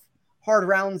 tough, hard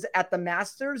rounds at the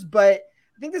Masters, but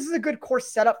I think this is a good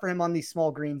course setup for him on these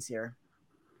small greens here.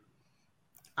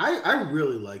 I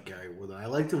really like Gary Woodland. I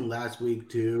liked him last week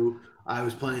too. I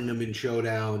was playing him in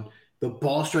Showdown. The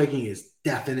ball striking is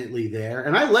definitely there.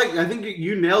 And I think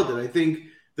you nailed it. I think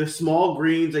the small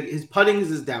greens, like, his putting is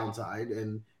his downside,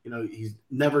 and he's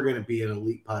never going to be an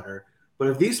elite putter. But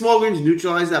if these small greens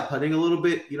neutralize that putting a little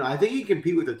bit, I think he can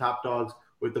compete with the top dogs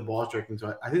with the ball striking.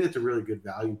 So I think that's a really good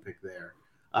value pick there.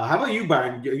 How about you,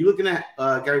 Byron? Are you looking at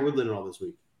Gary Woodland at all this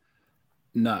week?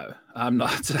 No, I'm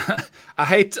not.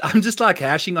 I'm just like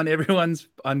hashing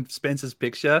on Spencer's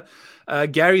picture.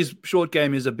 Gary's short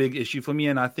game is a big issue for me.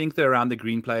 And I think that around the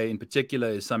green play in particular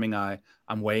is something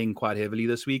I'm weighing quite heavily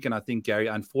this week. And I think Gary,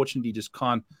 unfortunately, just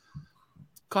can't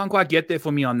quite get there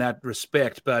for me on that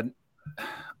respect. But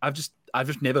I've just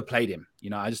never played him.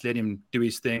 I just let him do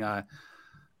his thing.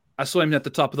 I saw him at the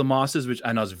top of the Masters,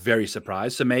 and I was very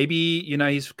surprised. So maybe,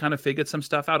 he's kind of figured some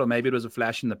stuff out, or maybe it was a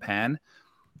flash in the pan.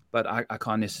 But I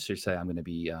can't necessarily say I'm going to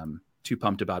be too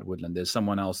pumped about Woodland. There's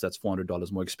someone else that's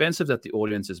 $400 more expensive that the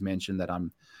audience has mentioned that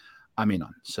I'm in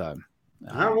on. So,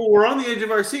 all right, well, we're on the edge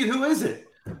of our seat. Who is it?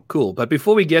 Cool. But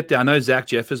before we get there, I know Zach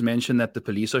Jeff has mentioned that the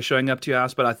police are showing up to your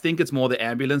house, but I think it's more the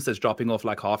ambulance that's dropping off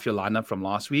like half your lineup from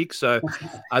last week. So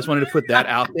I just wanted to put that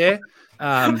out there.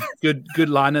 Good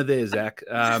liner there, Zach.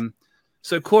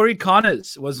 So Corey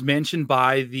Connors was mentioned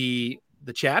by the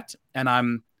chat, and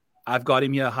I've got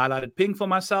him here highlighted pink for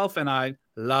myself, and I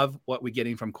love what we're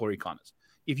getting from Corey Connors.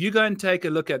 If you go and take a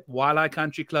look at Waialae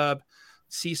Country Club,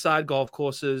 Seaside golf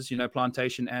courses,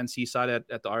 Plantation and Seaside at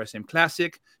the RSM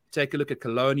Classic, take a look at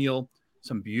Colonial,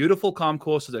 some beautiful calm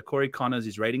courses that Corey Connors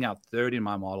is rating out 3rd in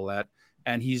my model at,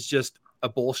 and he's just a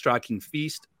ball striking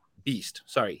feast. beast.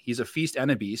 Sorry, he's a feast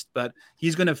and a beast, but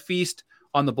he's going to feast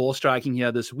on the ball striking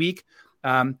here this week.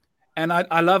 And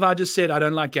I love, I just said I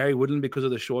don't like Gary Woodland because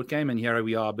of the short game, and here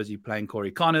we are busy playing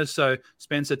Corey Connors. So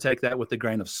Spencer, take that with a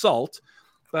grain of salt.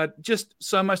 But just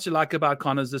so much to like about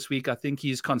Connors this week. I think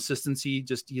his consistency,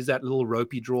 he's that little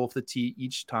ropey draw off the tee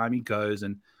each time he goes.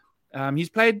 And he's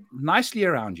played nicely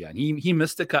around here. And he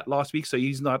missed a cut last week, so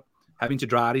he's not having to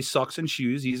dry out his socks and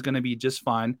shoes. He's going to be just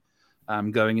fine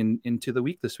going into the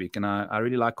week this week. And I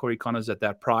really like Corey Connors at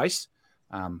that price.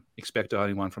 Expect to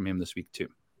only one from him this week too.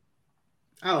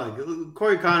 I like it.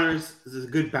 Corey Connors is a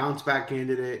good bounce back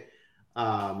candidate.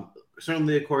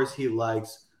 Certainly, of course, he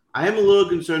likes. I am a little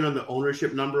concerned on the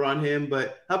ownership number on him,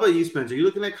 but how about you, Spencer? Are you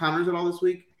looking at Connors at all this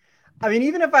week? I mean,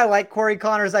 even if I like Corey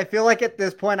Connors, I feel like at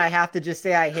this point I have to just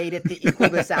say I hate it to equal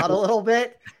this out a little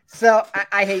bit. So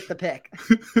I hate the pick.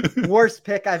 Worst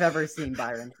pick I've ever seen,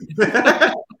 Byron.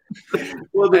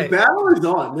 Well, the battle is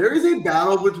on. There is a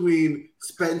battle between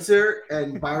Spencer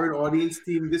and Byron audience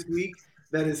team this week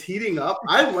that is heating up.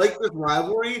 I like this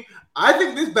rivalry. I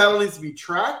think this battle needs to be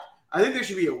tracked. I think there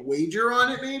should be a wager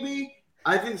on it, maybe.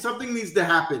 I think something needs to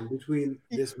happen between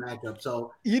this matchup.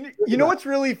 So you know what's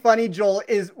really funny, Joel,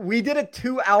 is we did a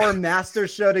 2-hour master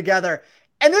show together.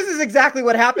 And this is exactly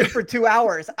what happened for 2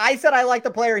 hours. I said I liked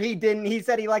the player. He didn't. He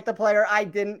said he liked the player. I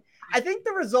didn't. I think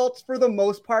the results for the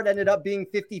most part ended up being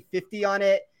 50-50 on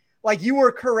it. Like, you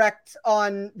were correct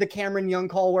on the Cameron Young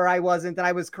call where I wasn't, and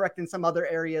I was correct in some other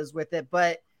areas with it.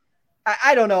 But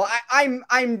I don't know.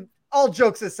 I'm all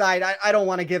jokes aside, I don't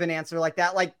want to give an answer like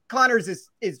that. Like, Connors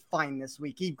is fine this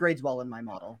week. He grades well in my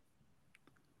model.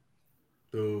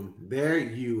 Boom. There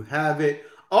you have it.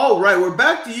 All right, we're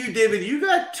back to you, David. You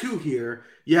got two here.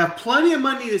 You have plenty of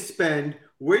money to spend.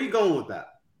 Where are you going with that?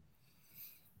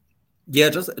 Yeah,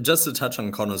 just to touch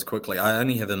on Connors quickly, I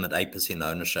only have him at 8%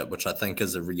 ownership, which I think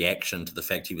is a reaction to the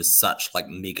fact he was such like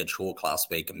mega chalk last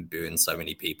week and burned so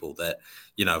many people that,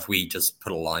 you know, if we just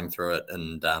put a line through it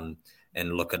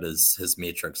and look at his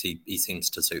metrics, he seems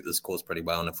to suit this course pretty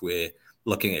well. And if we're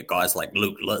looking at guys like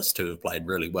Luke List, who have played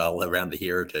really well around the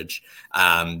Heritage,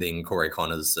 then Corey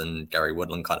Connors and Gary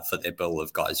Woodland kind of fit that bill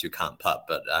of guys who can't putt,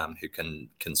 but who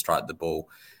can strike the ball.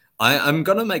 I'm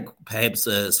going to make perhaps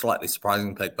a slightly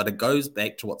surprising pick, but it goes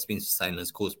back to what's been saying in his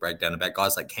course breakdown about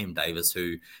guys like Cam Davis,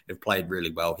 who have played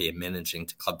really well here, managing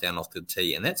to club down off the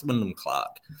tee, and that's Wyndham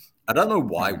Clark. I don't know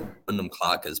why Wyndham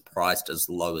Clark is priced as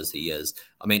low as he is.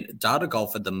 I mean, Data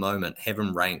Golf at the moment have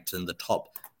him ranked in the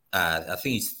top, I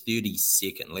think he's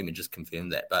 32nd. Let me just confirm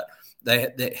that. But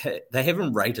they have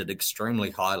him rated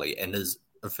extremely highly, and his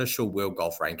official World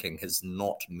Golf ranking has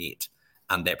not met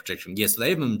that projection. Yes,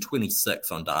 they have him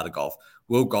 26 on Data Golf.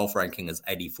 World Golf ranking is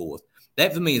 84th.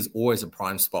 That for me is always a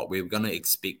prime spot where we're going to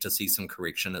expect to see some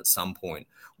correction at some point,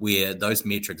 where those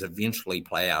metrics eventually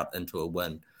play out into a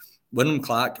win. Wyndham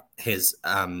Clark has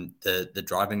the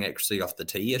driving accuracy off the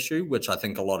tee issue, which I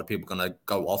think a lot of people are going to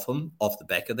go off him off the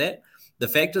back of that. The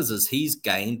fact is he's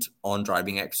gained on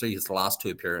driving accuracy his last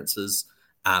two appearances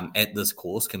at this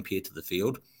course compared to the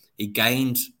field. He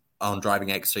gained on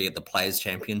driving accuracy at the Players'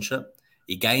 Championship.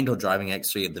 He gained on driving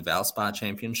accuracy at the Valspar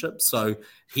Championship. So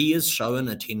he has shown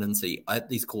a tendency at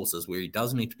these courses where he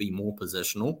does need to be more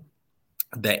positional,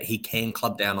 that he can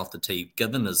club down off the tee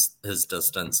given his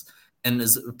distance. And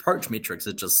his approach metrics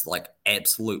are just like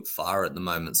absolute fire at the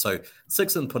moment. So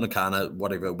 6th in Punta Cana,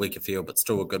 whatever, weaker field, but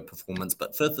still a good performance.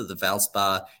 But 5th at the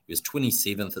Valspar, he was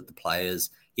 27th at the Players.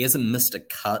 He hasn't missed a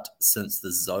cut since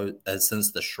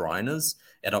the Shriners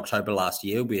at October last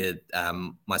year, where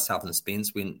myself and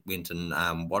Spence went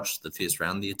and watched the first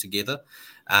round there together.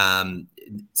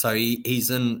 So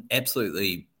he's in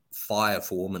absolutely fire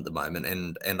form at the moment,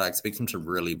 and I expect him to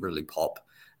really, really pop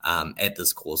at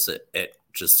this course at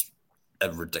just a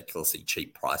ridiculously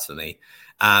cheap price for me.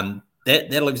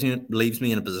 That leaves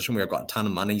me in a position where I've got a ton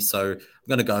of money, so I'm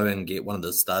going to go and get one of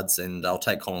the studs, and I'll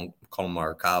take Colin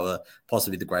Morikawa,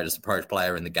 possibly the greatest approach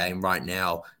player in the game right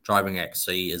now. Driving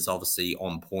accuracy is obviously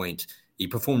on point. He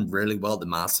performed really well at the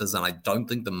Masters, and I don't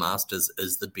think the Masters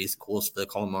is the best course for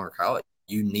Colin Morikawa.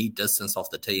 You need distance off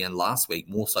the tee, and last week,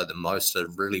 more so than most, a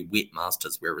really wet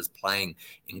Masters where it was playing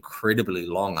incredibly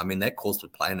long. I mean, that course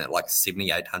was playing at like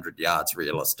 7,800 yards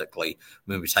realistically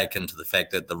when we take into the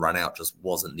fact that the run out just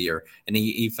wasn't there. And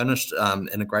he finished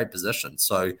in a great position.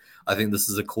 So I think this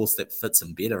is a course that fits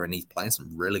him better, and he's playing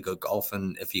some really good golf.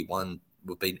 And if he won,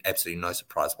 would be absolutely no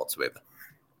surprise whatsoever.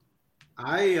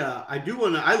 I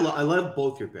love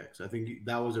both your picks. I think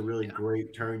that was a really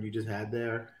great turn you just had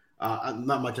there.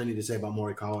 Not much I need to say about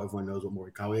Morikawa. Everyone knows what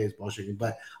Morikawa is, ball striking.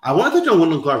 But I want to touch on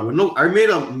Wyndham Clark. I made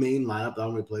a main lineup that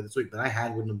I'm going to play this week, but I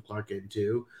had Wyndham Clark in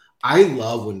too. I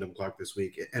love Wyndham Clark this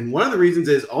week. And one of the reasons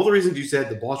is all the reasons you said,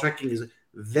 the ball striking is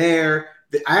there.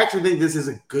 I actually think this is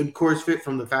a good course fit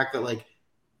from the fact that,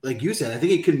 like you said, I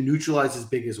think it can neutralize his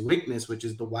biggest weakness, which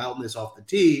is the wildness off the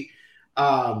tee.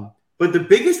 But the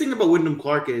biggest thing about Wyndham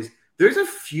Clark is there's a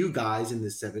few guys in the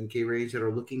 7K range that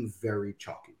are looking very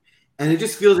chalky. And it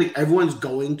just feels like everyone's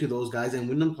going to those guys, and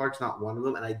Wyndham Clark's not one of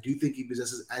them. And I do think he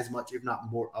possesses as much, if not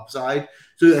more, upside.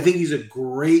 So I think he's a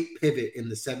great pivot in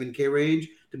the 7K range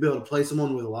to be able to play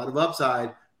someone with a lot of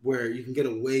upside where you can get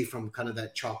away from kind of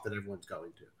that chalk that everyone's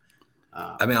going to.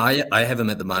 I mean, I have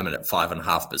him at the moment at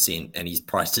 5.5%, and he's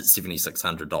priced at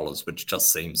 $7,600, which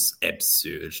just seems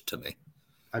absurd to me.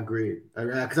 Agreed.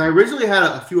 Because I originally had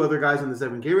a few other guys in the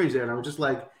 7K range there, and I was just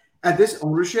like, at this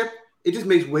ownership, it just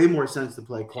makes way more sense to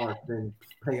play Clark than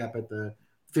pay up at the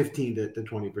 15 to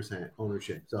 20%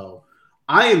 ownership. So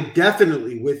I am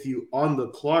definitely with you on the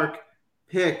Clark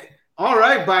pick. All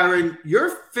right, Byron, your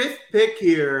fifth pick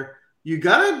here. You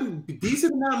got a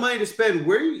decent amount of money to spend.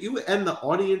 Where are you and the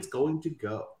audience going to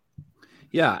go?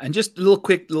 Yeah, and just a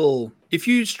quick if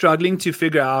you're struggling to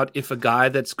figure out if a guy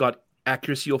that's got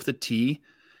accuracy off the tee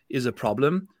is a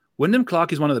problem, Wyndham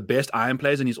Clark is one of the best iron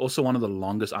players, and he's also one of the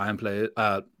longest iron players,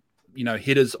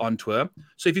 hitters on tour.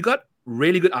 So if you've got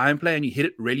really good iron play and you hit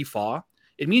it really far,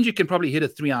 it means you can probably hit a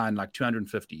 3-iron like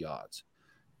 250 yards.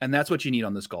 And that's what you need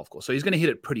on this golf course. So he's going to hit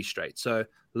it pretty straight. So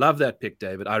love that pick,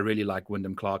 David. I really like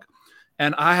Wyndham Clark.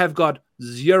 And I have got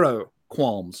zero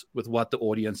qualms with what the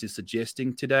audience is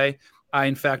suggesting today. I,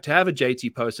 in fact, have a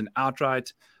JT Poston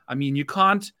outright. I mean, you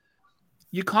can't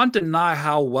deny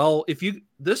how well,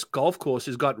 this golf course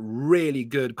has got really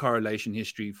good correlation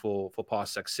history for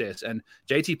past success. And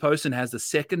JT Poston has the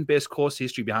second best course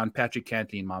history behind Patrick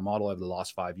Cantley in my model over the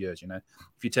last 5 years. If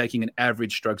you're taking an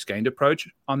average strokes gained approach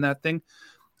on that thing,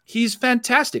 he's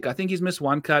fantastic. I think he's missed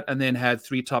one cut and then had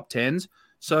 3 top 10s.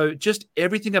 So just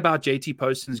everything about JT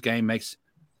Poston's game makes,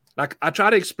 like, I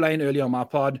try to explain earlier on my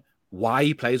pod why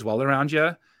he plays well around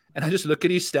here. And I just look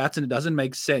at his stats and it doesn't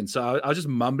make sense. So I was just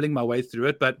mumbling my way through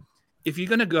it. But if you're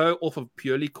going to go off of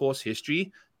purely course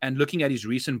history and looking at his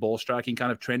recent ball striking,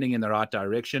 kind of trending in the right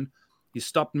direction, he's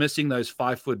stopped missing those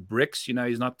 5-foot bricks.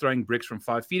 He's not throwing bricks from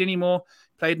 5 feet anymore.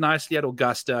 Played nicely at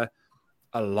Augusta.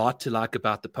 A lot to like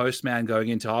about the postman going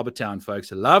into Harbour Town,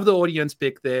 folks. I love the audience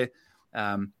pick there.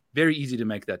 Very easy to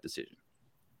make that decision.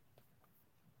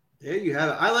 There you have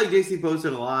it. I like JT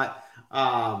Poston a lot.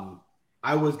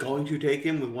 I was going to take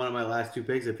him with one of my last 2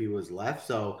 picks if he was left.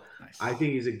 So nice. I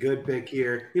think he's a good pick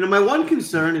here. My one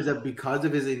concern is that because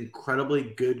of his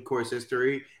incredibly good course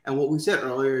history and what we said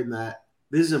earlier in that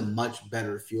this is a much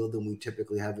better field than we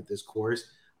typically have at this course,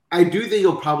 I do think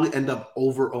he'll probably end up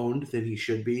over-owned than he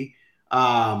should be.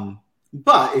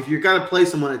 But if you're going to play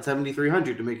someone at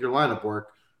 7,300 to make your lineup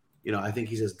work, I think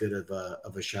he's as good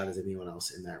of a shot as anyone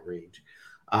else in that range.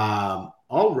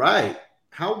 All right.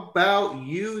 How about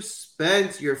you,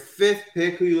 Spence? Your 5th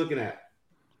pick. Who are you looking at?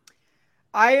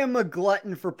 I am a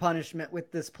glutton for punishment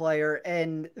with this player,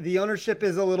 and the ownership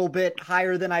is a little bit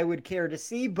higher than I would care to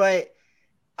see, but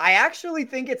I actually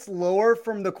think it's lower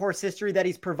from the course history that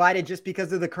he's provided just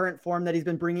because of the current form that he's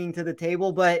been bringing to the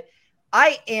table. But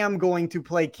I am going to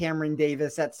play Cameron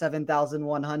Davis at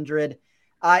 7,100.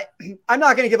 I'm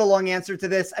not going to give a long answer to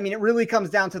this. I mean, it really comes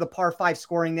down to the par 5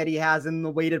 scoring that he has and the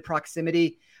weighted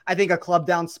proximity. I think a club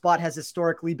down spot has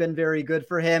historically been very good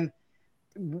for him.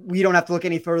 We don't have to look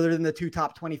any further than the 2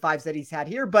 top 25s that he's had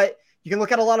here, but you can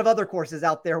look at a lot of other courses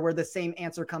out there where the same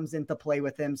answer comes into play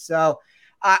with him. So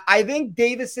I think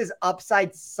Davis's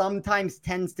upside sometimes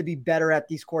tends to be better at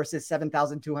these courses,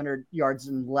 7,200 yards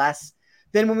and less.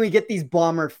 Then when we get these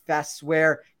bomber fests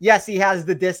where, yes, he has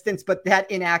the distance, but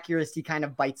that inaccuracy kind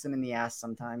of bites him in the ass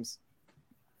sometimes.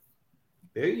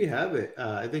 There you have it.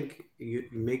 I think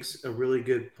it makes a really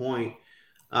good point.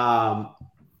 Through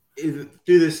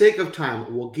the sake of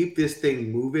time, we'll keep this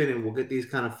thing moving and we'll get these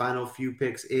kind of final few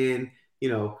picks in.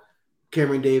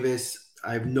 Cameron Davis,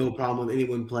 I have no problem with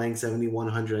anyone playing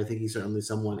 7,100. I think he's certainly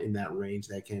someone in that range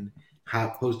that can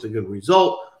post a good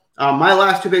result. My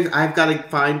last 2 picks, I've got to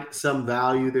find some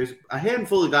value. There's a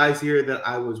handful of guys here that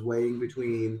I was weighing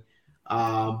between.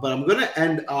 But I'm going to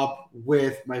end up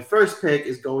with my first pick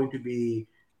is going to be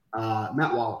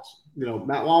Matt Wallace.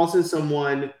 Matt Wallace is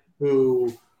someone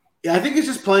who I think is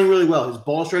just playing really well. His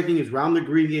ball striking, his round the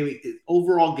green game, his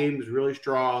overall game is really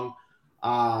strong.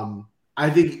 I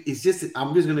think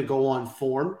I'm just going to go on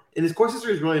form. And his course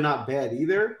history is really not bad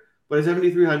either. But at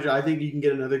 7,300, I think you can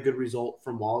get another good result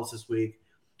from Wallace this week.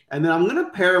 And then I'm going to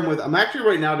pair him with – I'm actually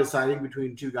right now deciding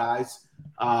between two guys.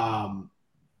 And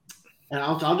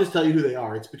I'll just tell you who they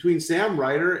are. It's between Sam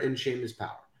Ryder and Seamus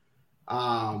Power.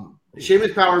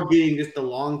 Seamus Power being just the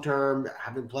long-term,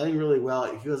 have been playing really well.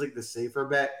 It feels like the safer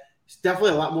bet. It's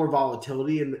definitely a lot more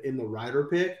volatility in the Ryder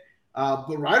pick.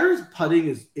 But Ryder's putting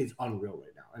is unreal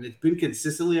right now. And it's been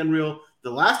consistently unreal. The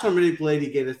last tournament he played, he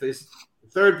gave his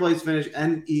third place finish,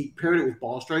 and he paired it with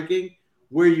ball striking.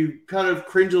 Where you kind of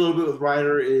cringe a little bit with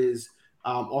Ryder is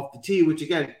off the tee, which,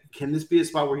 again, can this be a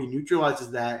spot where he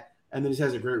neutralizes that and then just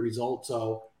has a great result?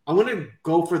 So I'm going to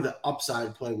go for the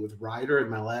upside play with Ryder in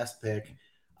my last pick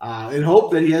and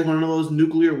hope that he has one of those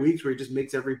nuclear weeks where he just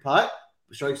makes every putt,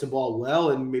 strikes the ball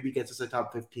well, and maybe gets us a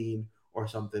top 15 or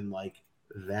something like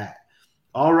that.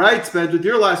 All right, Spence, with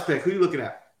your last pick, who are you looking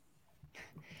at?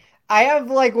 I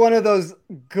have like one of those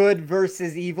good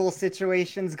versus evil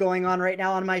situations going on right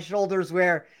now on my shoulders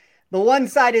where the one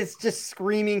side is just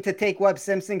screaming to take Webb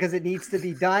Simpson because it needs to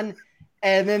be done.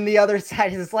 And then the other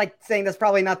side is like saying that's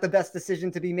probably not the best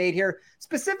decision to be made here.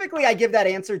 Specifically, I give that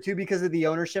answer too because of the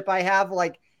ownership I have.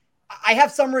 Like, I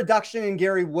have some reduction in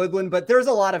Gary Woodland, but there's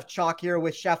a lot of chalk here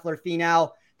with Scheffler, Finau.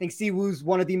 I think Siwoo's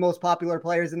one of the most popular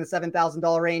players in the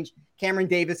 $7,000 range. Cameron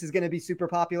Davis is going to be super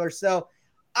popular. So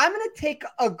I'm going to take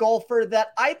a golfer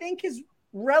that I think is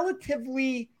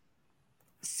relatively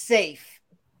safe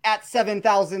at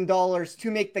 $7,000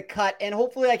 to make the cut. And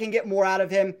hopefully I can get more out of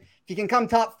him. If he can come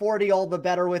top 40, all the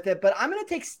better with it. But I'm going to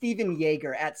take Steven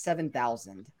Jaeger at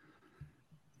 7,000.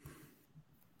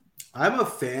 I'm a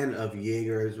fan of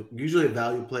Jaeger. As usually a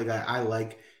value play guy I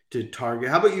like to target.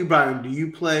 How about you, Byron?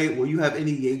 Will you have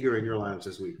any Jaeger in your lineups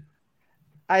this week?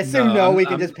 I assume we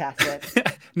can just pass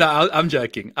it. No, I'm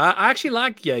joking. I actually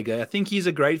like Jaeger. I think he's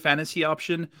a great fantasy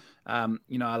option. I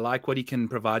like what he can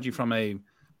provide you from a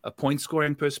point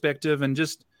scoring perspective, and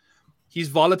just he's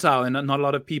volatile, and not a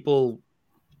lot of people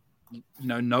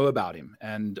know about him.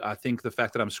 And I think the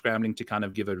fact that I'm scrambling to kind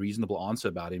of give a reasonable answer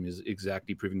about him is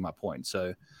exactly proving my point.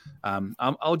 So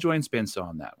I'll join Spencer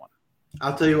on that one.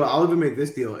 I'll tell you what, I'll even make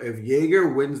this deal. If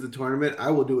Jaeger wins the tournament,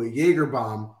 I will do a Jaeger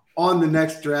bomb on the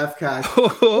next Draftcast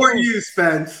for you,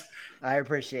 Spence. I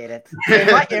appreciate it.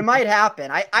 It might happen.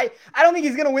 I don't think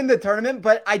he's going to win the tournament,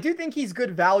 but I do think he's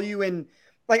good value in,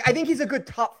 like, I think he's a good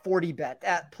top 40 bet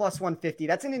at plus 150.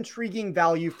 That's an intriguing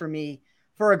value for me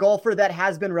for a golfer that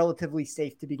has been relatively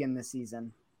safe to begin this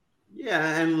season.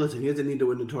 Yeah, and listen, he doesn't need to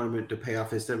win the tournament to pay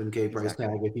off his $7K price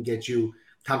tag. If he gets you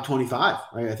top 25,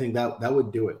 right? I think that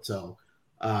would do it. So,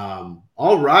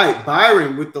 all right,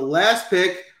 Byron, with the last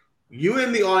pick, you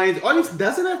in the audience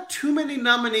doesn't have too many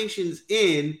nominations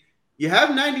in. You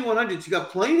have 9,100. You got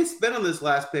plenty to spend on this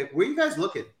last pick. Where are you guys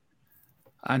looking?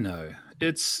 I know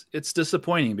it's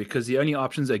disappointing because the only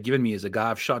options they're giving me is a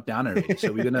guy I've shot down already.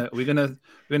 So we're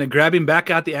gonna grab him back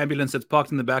out the ambulance that's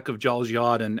parked in the back of Joel's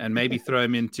yard and maybe throw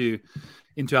him into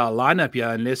our lineup here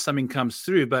unless something comes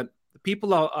through. But the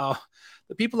people are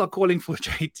calling for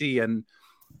JT,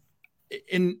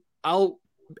 and I'll,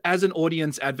 as an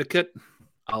audience advocate,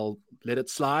 I'll let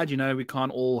it slide. We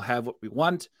can't all have what we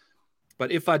want.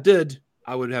 But if I did,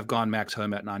 I would have gone Max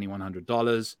Homa at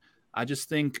 $9,100. I just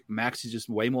think Max is just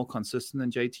way more consistent than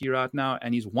JT right now,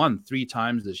 and he's won 3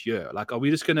 times this year. Like, are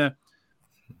we just gonna?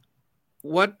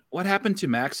 What happened to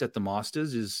Max at the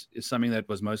Masters is something that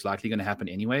was most likely going to happen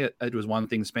anyway. It was one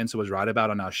thing Spencer was right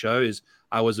about on our show. Is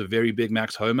I was a very big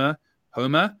Max Homa,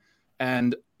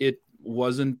 and it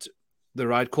wasn't the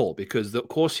right call because the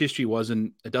course history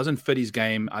it doesn't fit his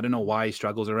game. I don't know why he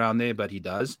struggles around there, but he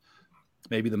does.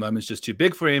 Maybe the moment's just too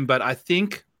big for him, but I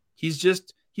think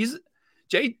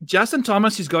Justin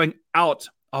Thomas is going out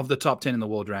of the top 10 in the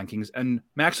world rankings, and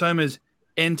Max Homa's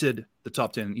entered the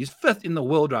top 10. He's 5th in the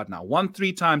world right now, won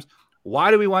 3 times.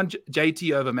 Why do we want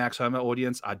JT over Max Homa,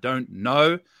 audience? I don't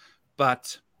know,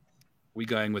 but we're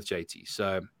going with JT.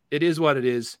 So it is what it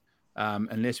is,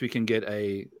 unless we can get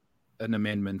an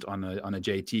amendment on a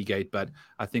JT gate, but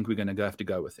I think we're going to have to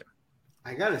go with him.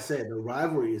 I gotta say, the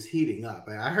rivalry is heating up.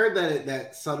 I heard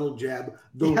that subtle jab,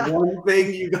 one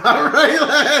thing you got right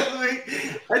last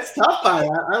week. That's tough,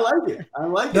 I like it.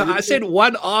 No, I said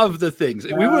one of the things.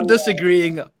 We were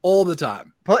disagreeing all the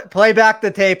time. Play back the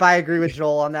tape. I agree with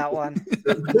Joel on that one.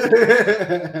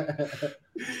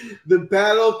 The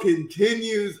battle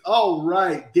continues. All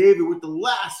right, David, with the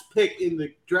last pick in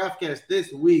the Draftcast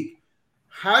this week,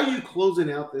 how are you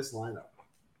closing out this lineup?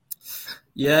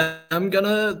 Yeah, I'm going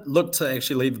to look to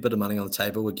actually leave a bit of money on the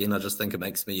table. Again, I just think it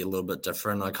makes me a little bit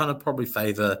different. I kind of probably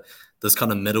favor this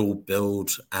kind of middle build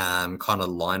kind of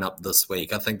lineup this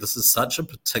week. I think this is such a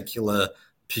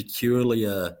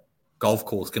peculiar golf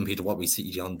course compared to what we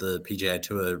see on the PGA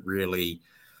Tour really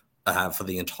for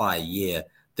the entire year,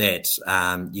 that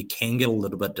you can get a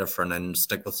little bit different and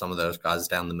stick with some of those guys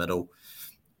down the middle.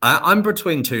 I'm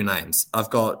between two names. I've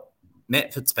got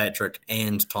Matt Fitzpatrick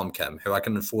and Tom Kim, who I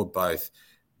can afford both.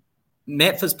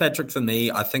 Matt Fitzpatrick, for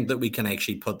me, I think that we can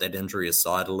actually put that injury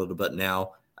aside a little bit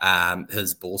now.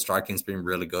 His ball striking has been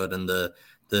really good, and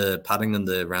the putting and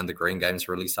around the green game is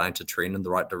really starting to trend in the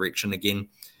right direction again.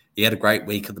 He had a great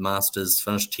week at the Masters,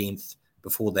 finished 10th.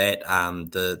 Before that,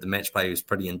 the match play was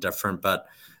pretty indifferent, but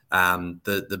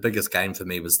the biggest gain for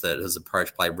me was that his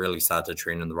approach play really started to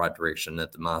trend in the right direction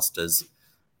at the Masters.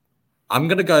 I'm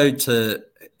going to go to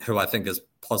who I think is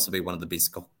possibly one of the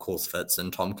best course fits in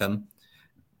Tom Kim.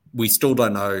 We still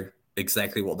don't know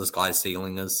exactly what this guy's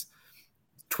ceiling is.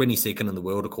 22nd in the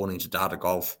world, according to Data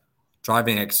Golf.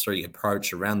 Driving accuracy,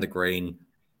 approach around the green,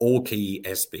 all key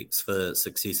aspects for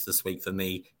success this week for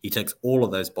me. He ticks all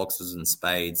of those boxes in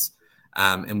spades.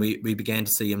 And we began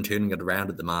to see him turning it around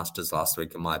at the Masters last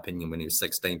week, in my opinion, when he was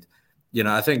 16th.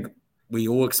 I think we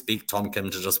all expect Tom Kim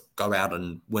to just go out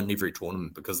and win every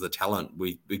tournament because the talent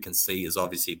we can see is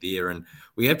obviously there. And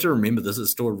we have to remember this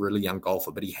is still a really young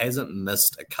golfer, but he hasn't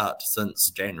missed a cut since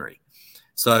January.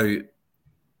 So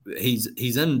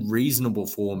he's in reasonable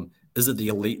form. Is it the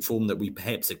elite form that we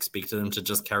perhaps expected him to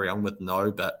just carry on with? No,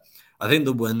 but I think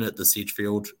the win at the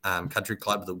Sedgefield Country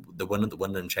Club, the win at the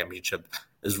Wyndham Championship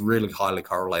is really highly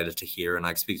correlated to here, and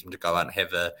I expect him to go out and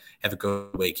have a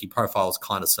good week. He profiles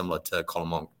kind of similar to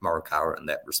Colin Morikawa in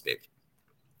that respect.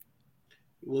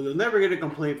 Well, you'll never get a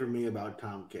complaint from me about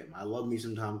Tom Kim. I love me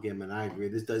some Tom Kim, and I agree.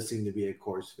 This does seem to be a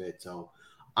course fit, so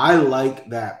I like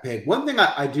that pick. One thing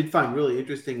I did find really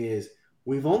interesting is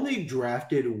we've only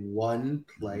drafted one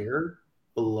player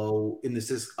below on the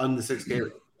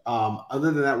 6K.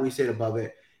 Other than that, we stayed above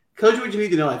it. Tells you what you need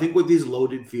to know. I think with these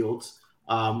loaded fields,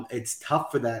 it's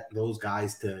tough for those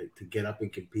guys to get up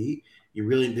and compete.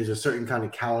 There's a certain kind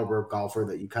of caliber of golfer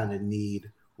that you kind of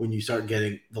need when you start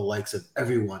getting the likes of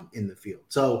everyone in the field.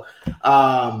 So,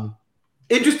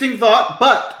 interesting thought,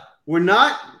 but we're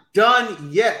not done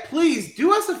yet. Please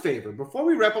do us a favor before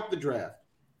we wrap up the draft.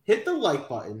 Hit the like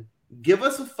button. Give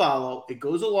us a follow. It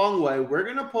goes a long way. We're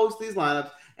going to post these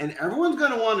lineups, and everyone's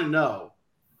going to want to know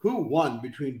who won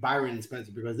between Byron and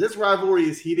Spencer, because this rivalry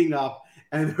is heating up,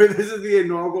 and this is the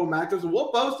inaugural matchup. So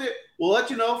we'll post it. We'll let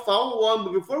you know. Follow along.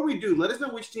 But before we do, let us know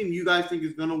which team you guys think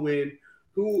is going to win.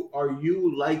 Who are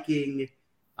you liking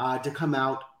to come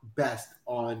out best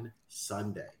on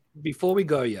Sunday? Before we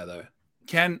go, though,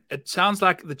 it sounds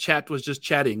like the chat was just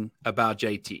chatting about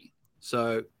JT.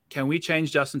 So can we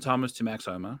change Justin Thomas to Max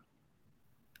Homa?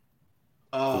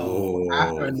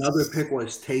 After another pick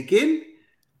was taken?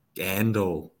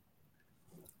 Scandal.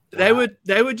 They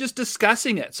were just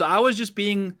discussing it. So I was just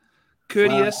being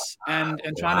courteous and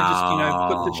trying to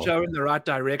just, put the show in the right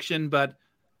direction. But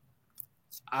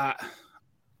I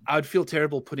would feel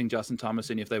terrible putting Justin Thomas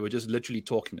in if they were just literally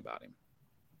talking about him.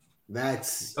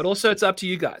 But also it's up to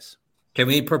you guys. Can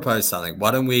we propose something?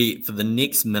 Why don't we, for the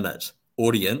next minute,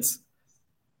 audience,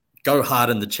 go hard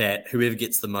in the chat. Whoever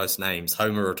gets the most names,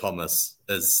 Homer or Thomas,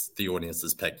 is the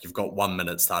audience's pick. You've got 1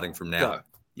 minute starting from now. Go.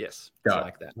 Yes, go. I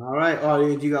like that. All right,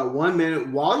 audience, you got 1 minute.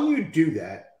 While you do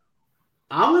that,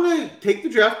 I'm going to take the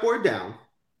draft board down.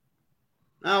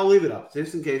 I'll leave it up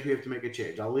just in case we have to make a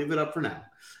change. I'll leave it up for now.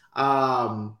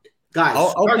 Guys,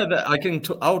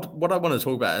 what I want to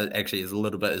talk about actually is a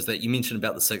little bit is that you mentioned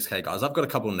about the 6K guys. I've got a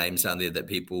couple of names down there that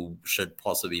people should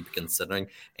possibly be considering.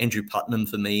 Andrew Putnam,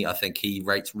 for me, I think he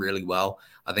rates really well.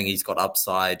 I think he's got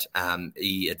upside.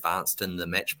 He advanced in the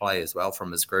match play as well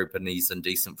from his group, and he's in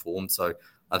decent form. So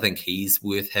I think he's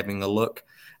worth having a look.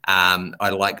 I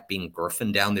like Ben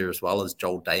Griffin down there as well as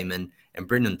Joel Damon and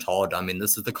Brendan Todd. I mean,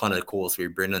 this is the kind of course where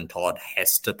Brendan Todd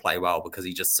has to play well because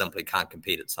he just simply can't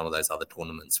compete at some of those other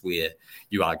tournaments where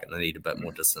you are going to need a bit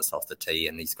more distance off the tee,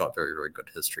 and he's got very, very good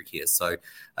history here. So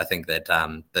I think that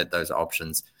that those are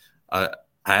options.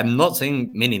 I'm not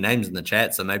seeing many names in the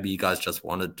chat, so maybe you guys just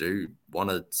want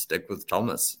to stick with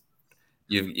Thomas.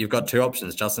 You've got two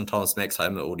options: Justin Thomas, Max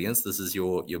Homa. Audience, this is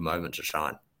your moment to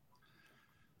shine.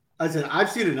 Listen, I've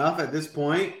seen enough at this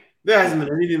point. There hasn't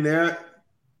been anything there.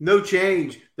 No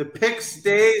change. The pick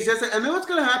stays. And then what's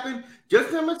going to happen?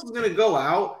 Justin Thomas is going to go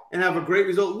out and have a great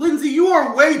result. Lindsay, you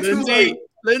are way too late.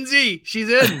 Lindsay, she's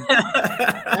in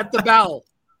at the bell.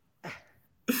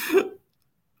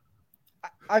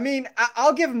 I mean,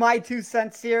 I'll give my 2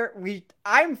 cents here.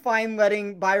 I'm fine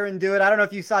letting Byron do it. I don't know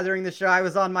if you saw during the show, I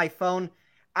was on my phone.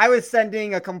 I was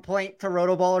sending a complaint to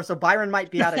Rotoballer, so Byron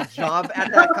might be out of job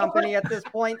at that company at this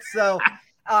point. So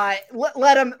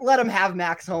let him have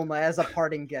Max Homa as a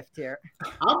parting gift here.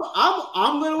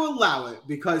 I'm going to allow it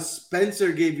because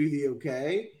Spencer gave you the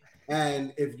okay.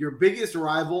 And if your biggest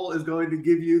rival is going to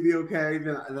give you the okay,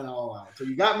 then I'll allow it. So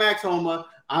you got Max Homa.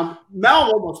 I'm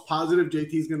almost positive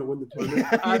JT is going to win the tournament.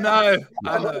 I know.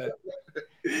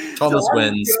 Thomas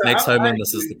wins. Max Homa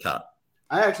misses the cut.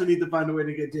 I actually need to find a way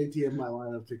to get JT in my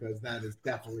lineup because that is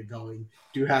definitely going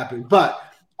to happen. But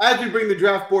as we bring the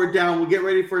draft board down, we'll get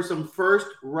ready for some first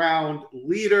round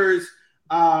leaders.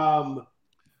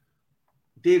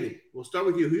 David, we'll start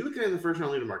with you. Who are you looking at in the first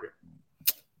round leader market?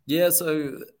 Yeah,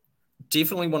 so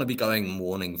definitely want to be going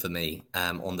morning for me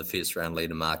on the first round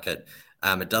leader market.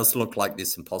 It does look like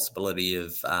there's some possibility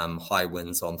of high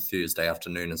winds on Thursday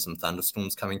afternoon and some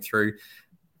thunderstorms coming through.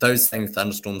 Those same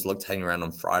thunderstorms look to hang around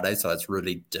on Friday, so it's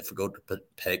really difficult to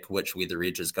pick which weather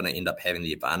edge is going to end up having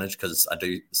the advantage because I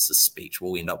do suspect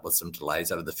we'll end up with some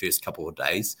delays over the first couple of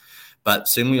days. But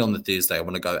certainly on the Thursday, I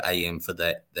want to go AM for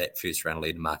that first round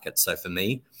leader market. So for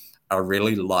me, I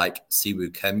really like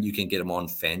Siwoo Kim. You can get him on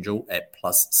FanDuel at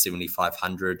plus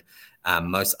 7,500.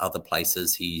 Most other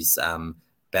places, he's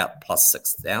about plus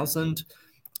 6,000.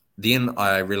 Then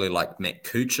I really like Matt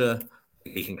Kuchar.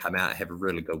 He can come out and have a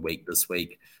really good week this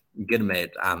week. You get him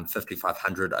at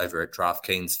 5,500 over at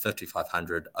DraftKings,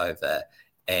 5,500 over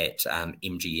at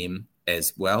MGM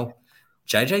as well.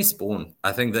 JJ Spawn,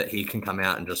 I think that he can come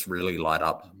out and just really light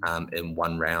up in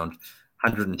one round.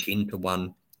 110 to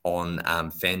 1 on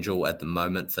FanDuel at the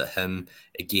moment for him.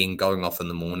 Again, going off in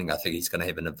the morning, I think he's going to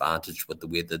have an advantage with the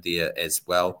weather there as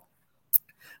well.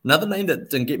 Another name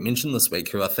that didn't get mentioned this week,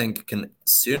 who I think can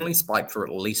certainly spike for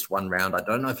at least one round. I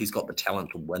don't know if he's got the talent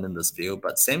to win in this field,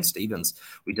 but Sam Stevens,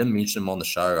 we didn't mention him on the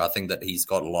show. I think that he's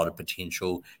got a lot of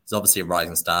potential. He's obviously a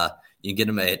rising star. You can get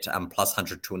him at plus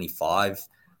 125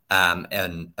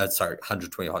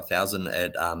 125,000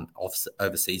 at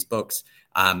overseas books,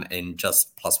 and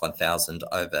just plus 1,000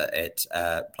 over at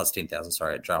plus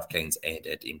 10,000, at DraftKings and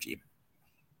at MGM.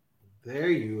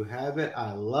 There you have it.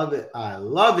 I love it.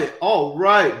 All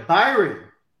right, Byron.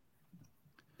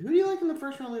 Who do you like in the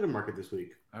first round leader market this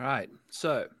week? All right.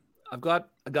 So I've got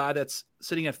a guy that's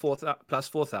sitting at plus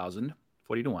 4,000,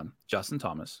 40 to 1, Justin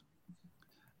Thomas.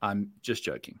 I'm just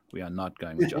joking. We are not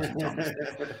going with Justin Thomas.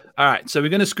 All right. So we're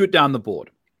going to scoot down the board.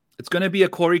 It's going to be a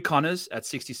Corey Connors at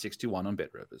 66 to 1 on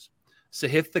BetRivers.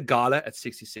 Sahith Theegala at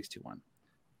 66 to 1.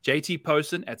 JT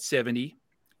Poston at 70.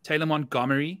 Taylor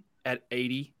Montgomery at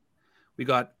 80. We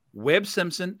got Webb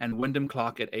Simpson and Wyndham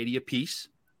Clark at 80 apiece.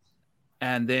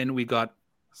 And then we got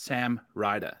Sam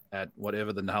Ryder at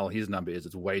whatever the hell his number is.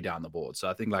 It's way down the board. So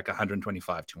I think like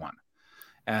 125 to 1.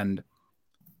 And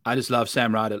I just love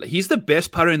Sam Ryder. He's the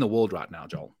best putter in the world right now,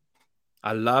 Joel.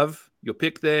 I love your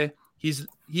pick there. He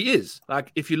is.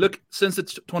 Like, if you look since the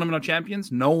Tournament of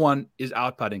Champions, no one is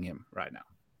out-putting him right now.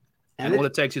 And all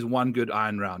it takes is one good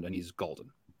iron round, and he's golden.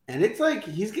 And it's like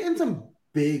he's getting some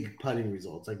big putting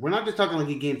results. Like, we're not just talking like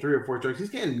he gained 3 or 4 strokes. He's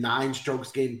getting 9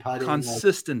 strokes gained putting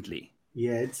consistently.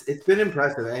 Yeah, it's been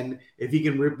impressive. And if he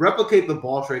can replicate the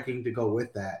ball striking to go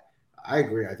with that, I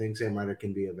agree. I think Sam Ryder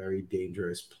can be a very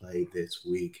dangerous play this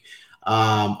week.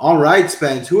 All right,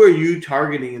 Spence, who are you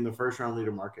targeting in the first round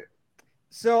leader market?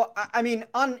 So, I mean,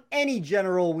 on any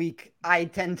general week, I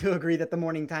tend to agree that the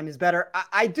morning time is better.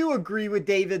 I do agree with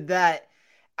David that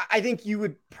I think you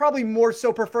would probably more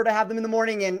so prefer to have them in the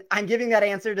morning. And I'm giving that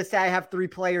answer to say I have 3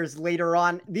 players later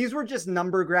on. These were just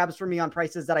number grabs for me on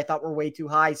prices that I thought were way too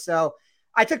high. So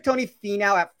I took Tony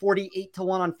Finau at 48 to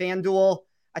 1 on FanDuel.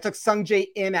 I took Sungjae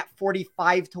Im at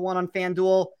 45 to 1 on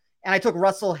FanDuel. And I took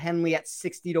Russell Henley at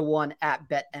 60 to 1 at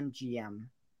BetMGM.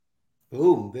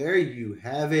 Boom, there you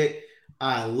have it.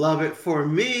 I love it. For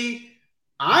me,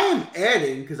 I am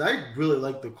adding, because I really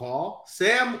like the call,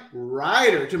 Sam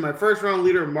Ryder to my first round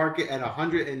leader market at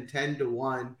 110 to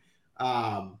 1.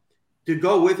 To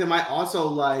go with him, I also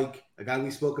like a guy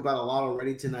we spoke about a lot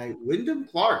already tonight, Wyndham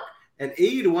Clark. At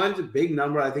 80 to 1 is a big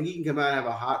number. I think he can come out and have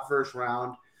a hot first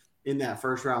round in that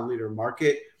first round leader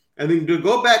market. And then to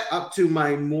go back up to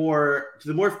the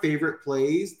more favorite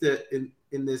plays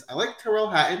in this, I like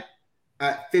Tyrrell Hatton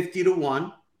at 50 to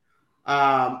 1.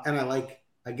 And I like,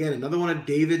 again, another one of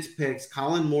David's picks,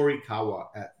 Colin Morikawa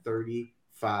at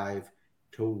 35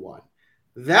 to 1.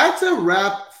 That's a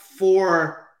wrap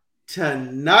for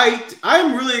tonight.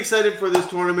 I'm really excited for this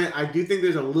tournament. I do think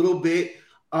there's a little bit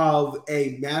of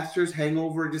a Masters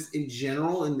hangover just in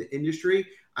general in the industry.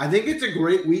 I think it's a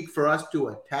great week for us to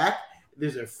attack.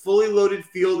 There's a fully loaded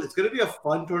field. It's going to be a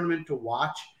fun tournament to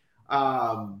watch.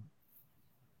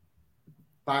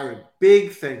 Byron,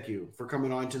 big thank you for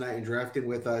coming on tonight and drafting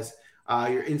with us.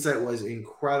 Your insight was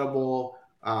incredible.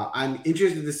 I'm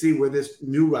interested to see where this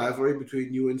new rivalry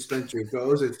between you and Spencer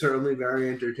goes. It's certainly very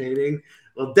entertaining.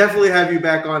 We'll definitely have you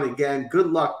back on again. Good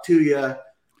luck to you.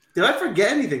 Did I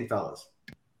forget anything, fellas?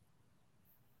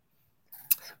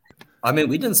 I mean,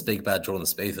 we didn't speak about Jordan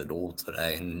Spieth at all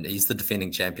today, and he's the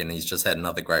defending champion. He's just had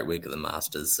another great week at the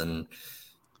Masters, and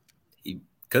he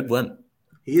could win.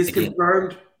 He is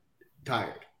confirmed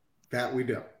tired. That we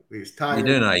know. He's tired. You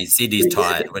do know. He said he's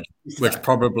tired, which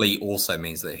probably also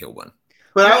means that he'll win.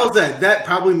 But I will say that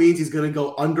probably means he's going to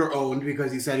go under-owned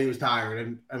because he said he was tired.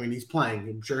 And, I mean, he's playing.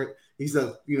 I'm sure he's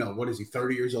what is he,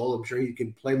 30 years old? I'm sure he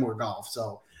can play more golf.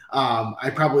 So I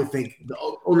probably think the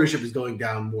ownership is going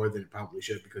down more than it probably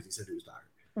should because he said he was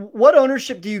tired. What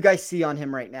ownership do you guys see on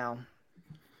him right now?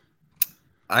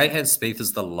 I had Spieth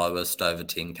as the lowest over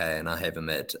 10K, and I have him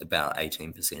at about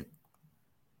 18%.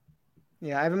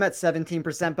 Yeah, I have him at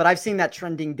 17%, but I've seen that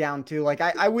trending down too. Like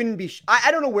I wouldn't be, I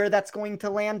don't know where that's going to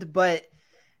land, but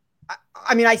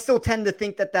I mean, I still tend to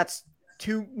think that that's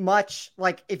too much.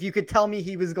 Like if you could tell me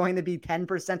he was going to be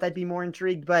 10%, I'd be more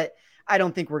intrigued, but I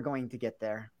don't think we're going to get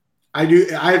there. I do.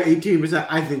 I have 18%.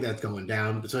 I think that's going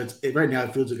down. So right now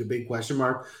it feels like a big question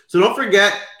mark. So don't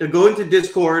forget to go into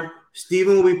Discord.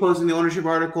 Steven will be posting the ownership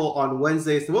article on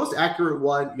Wednesday. It's the most accurate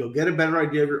one. You'll get a better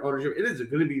idea of your ownership. It is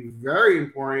going to be very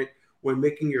important when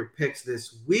making your picks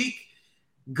this week.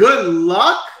 Good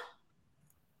luck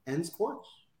and sports.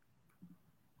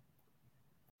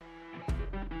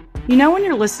 You know when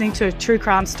you're listening to a true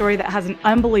crime story that has an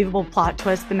unbelievable plot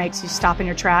twist that makes you stop in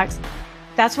your tracks?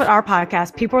 That's what our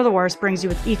podcast, People Are the Worst, brings you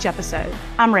with each episode.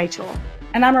 I'm Rachel.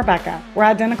 And I'm Rebecca. We're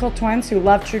identical twins who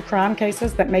love true crime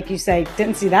cases that make you say,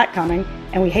 didn't see that coming,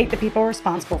 and we hate the people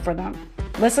responsible for them.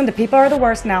 Listen to People Are the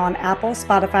Worst now on Apple,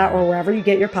 Spotify, or wherever you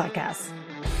get your podcasts.